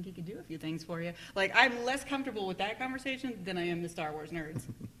Christ. I think he could do a few things for you. Like, I'm less comfortable with that conversation than I am the Star Wars nerds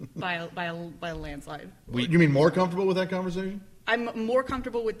by a landslide. You mean more comfortable with that conversation? I'm more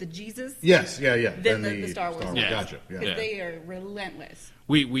comfortable with the Jesus Yes, yeah. than the Star Wars nerds. Yeah. Gotcha. Because Yeah. they are relentless.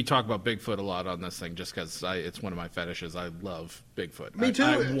 We talk about Bigfoot a lot on this thing just because it's one of my fetishes. I love Bigfoot. Me too.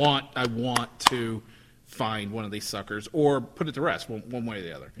 I want to find one of these suckers or put it to rest one way or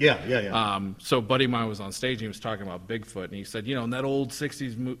the other. Yeah. So buddy of mine was on stage and he was talking about Bigfoot and he said, in that old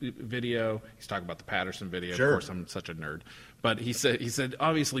 60s video, he's talking about the Patterson video. Sure. Of course, I'm such a nerd. But he said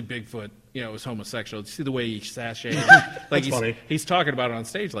obviously Bigfoot, was homosexual. You see the way he sashayed? Like funny. He's talking about it on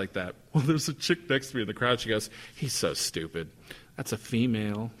stage like that. Well, there's a chick next to me in the crowd. She goes, he's so stupid. That's a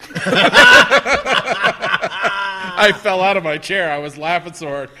female. I fell out of my chair. I was laughing so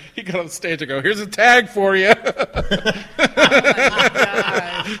hard. He got on stage and go, here's a tag for you.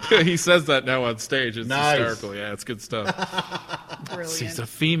 He says that now on stage. It's hysterical. Yeah, it's good stuff. Brilliant. She's a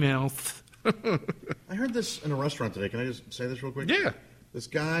female. I heard this in a restaurant today. Can I just say this real quick? Yeah. This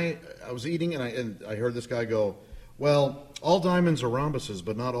guy, I was eating, and I heard this guy go, well, all diamonds are rhombuses,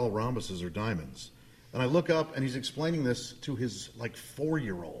 but not all rhombuses are diamonds. And I look up, and he's explaining this to his,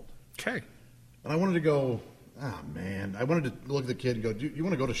 4-year-old. Okay. And I wanted to go, man. I wanted to look at the kid and go, do you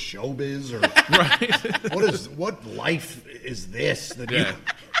want to go to showbiz? Or Right. what life is this that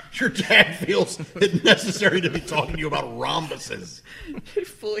your dad feels it necessary to be talking to you about rhombuses? You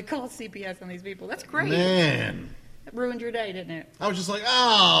fully called CPS on these people. That's great. Man. That ruined your day, didn't it? I was just like,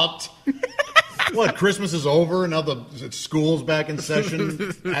 what, Christmas is over, and now the school's back in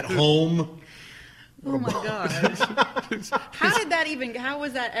session at home? Oh my gosh! How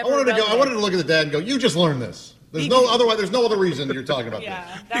was that ever? I wanted to look at the dad and go, you just learned this. There's no other reason you're talking about Yeah,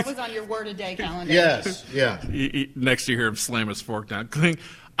 this. that was on your word a day calendar. Yes, yeah. Next you hear him slam his fork down. Cling.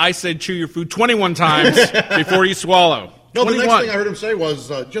 I said chew your food 21 times before you swallow. No, 21. the next thing I heard him say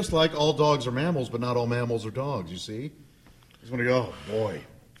was, just like all dogs are mammals, but not all mammals are dogs, you see? He's going to go, oh, boy.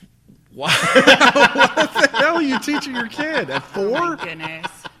 Wow. What the hell are you teaching your kid? At 4? Oh my goodness.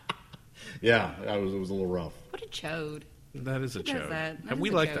 Yeah, it was a little rough. What a chode. That is a Who does chode. that? And That we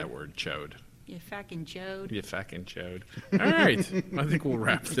is a like chode. that word, chode. You fucking chode. You fucking chode. All right. I think we'll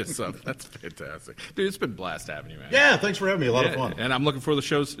wrap this up. That's fantastic. Dude, it's been a blast having you, man. Yeah, thanks for having me. A lot of fun. And I'm looking for the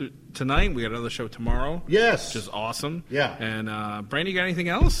shows tonight. We got another show tomorrow. Yes. Which is awesome. Yeah. And, Brandy, you got anything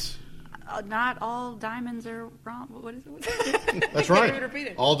else? Not all diamonds are wrong. What is it? That's I right. can't repeat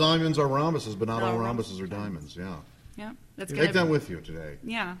it. All diamonds are rhombuses, but not No, all rhombuses rhombuses are diamonds. Yeah. Yeah, that's Take good. that with you today.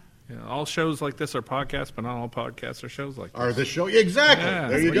 Yeah. Yeah, all shows like this are podcasts, but not all podcasts are shows like this. Or this show. Exactly. Yeah,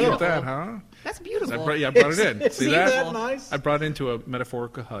 there you look go. at that, huh? That's beautiful. I brought it in. See that? that nice? I brought it into a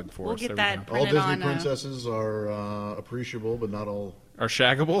metaphorical hug for We'll us. get There we that go. All printed Disney on. princesses are appreciable, but not all. Are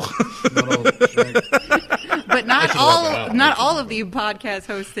shaggable? Not all But not should all. help it out. Not all of the podcast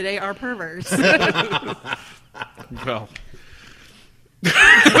hosts today are perverts. Well,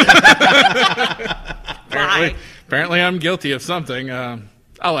 Bye. apparently I'm guilty of something.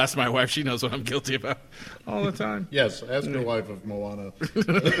 I'll ask my wife. She knows what I'm guilty about all the time. Yes, ask your wife if Moana is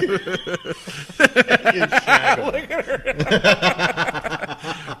shaggable.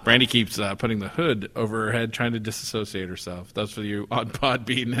 Brandy keeps putting the hood over her head, trying to disassociate herself. Those for you on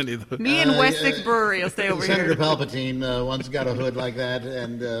Podbean and any of the. Me and West Six Brewery will stay over Senator here. Palpatine once got a hood like that,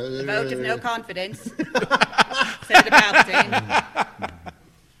 and Vote of no confidence. Senator Palpatine.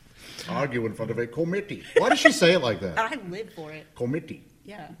 argue in front of a committee. Why does she say it like that? I live for it. Committee.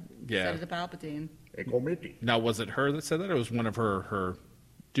 Yeah. Yeah. Senator Palpatine. A committee. Now, was it her that said that, or was one of her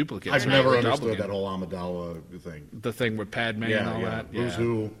duplicates. I've or never double understood again. that whole Amidala thing. The thing with Padme and all that. Who's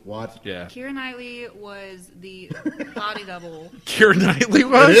who, what? Yeah. Keira Knightley was the body double. Keira Knightley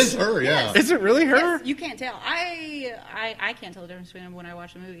was? It is her, yeah. Is it really her? Yes, you can't tell. I can't tell the difference between them when I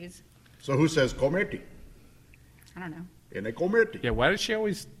watch the movies. So who says cometi? I don't know. In a cometi. Yeah, why did she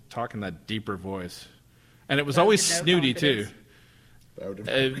always talk in that deeper voice? And it was always No snooty, confidence. too. No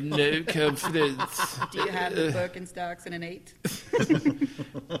Confidence. Do you have the book in stocks and an 8?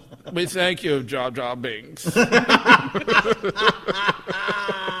 We thank you, Jar Jar Binks. Boy,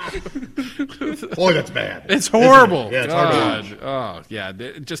 that's bad. It's horrible. Yeah, it's hard to Oh, yeah.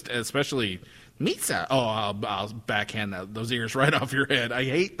 Just especially Misa. Oh, I'll backhand those ears right off your head. I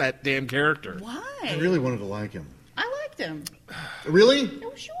hate that damn character. Why? I really wanted to like him. I liked him. Really?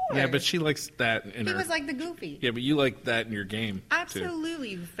 Oh, sure. Yeah, but she likes that in He her. was like the goofy. Yeah, but you like that in your game, too.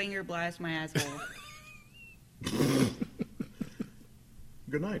 Absolutely finger blast my asshole.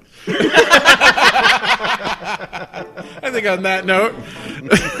 Good night. I think on that note,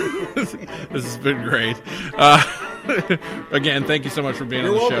 this has been great. Again, thank you so much for being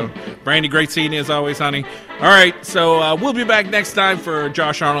on the welcome. show. Brandy, great seeing you as always, honey. All right, so we'll be back next time for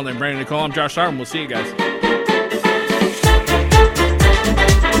Josh Arnold and Brandy Nicole. I'm Josh Arnold. We'll see you guys.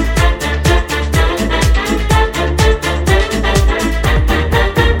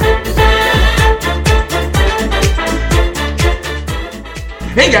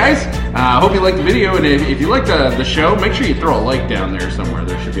 Hey guys, hope you liked the video, and if you liked the show, make sure you throw a like down there somewhere.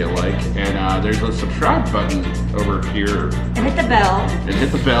 There should be a like, and there's a subscribe button over here. And hit the bell. And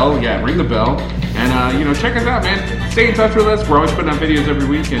hit the bell, yeah, ring the bell, and check us out, man. Stay in touch with us. We're always putting out videos every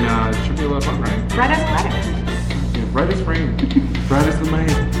week, and it should be a lot of fun, right? Write us letters. Yeah, bright as rain, bright as the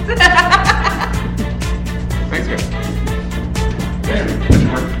man. Thanks, guys.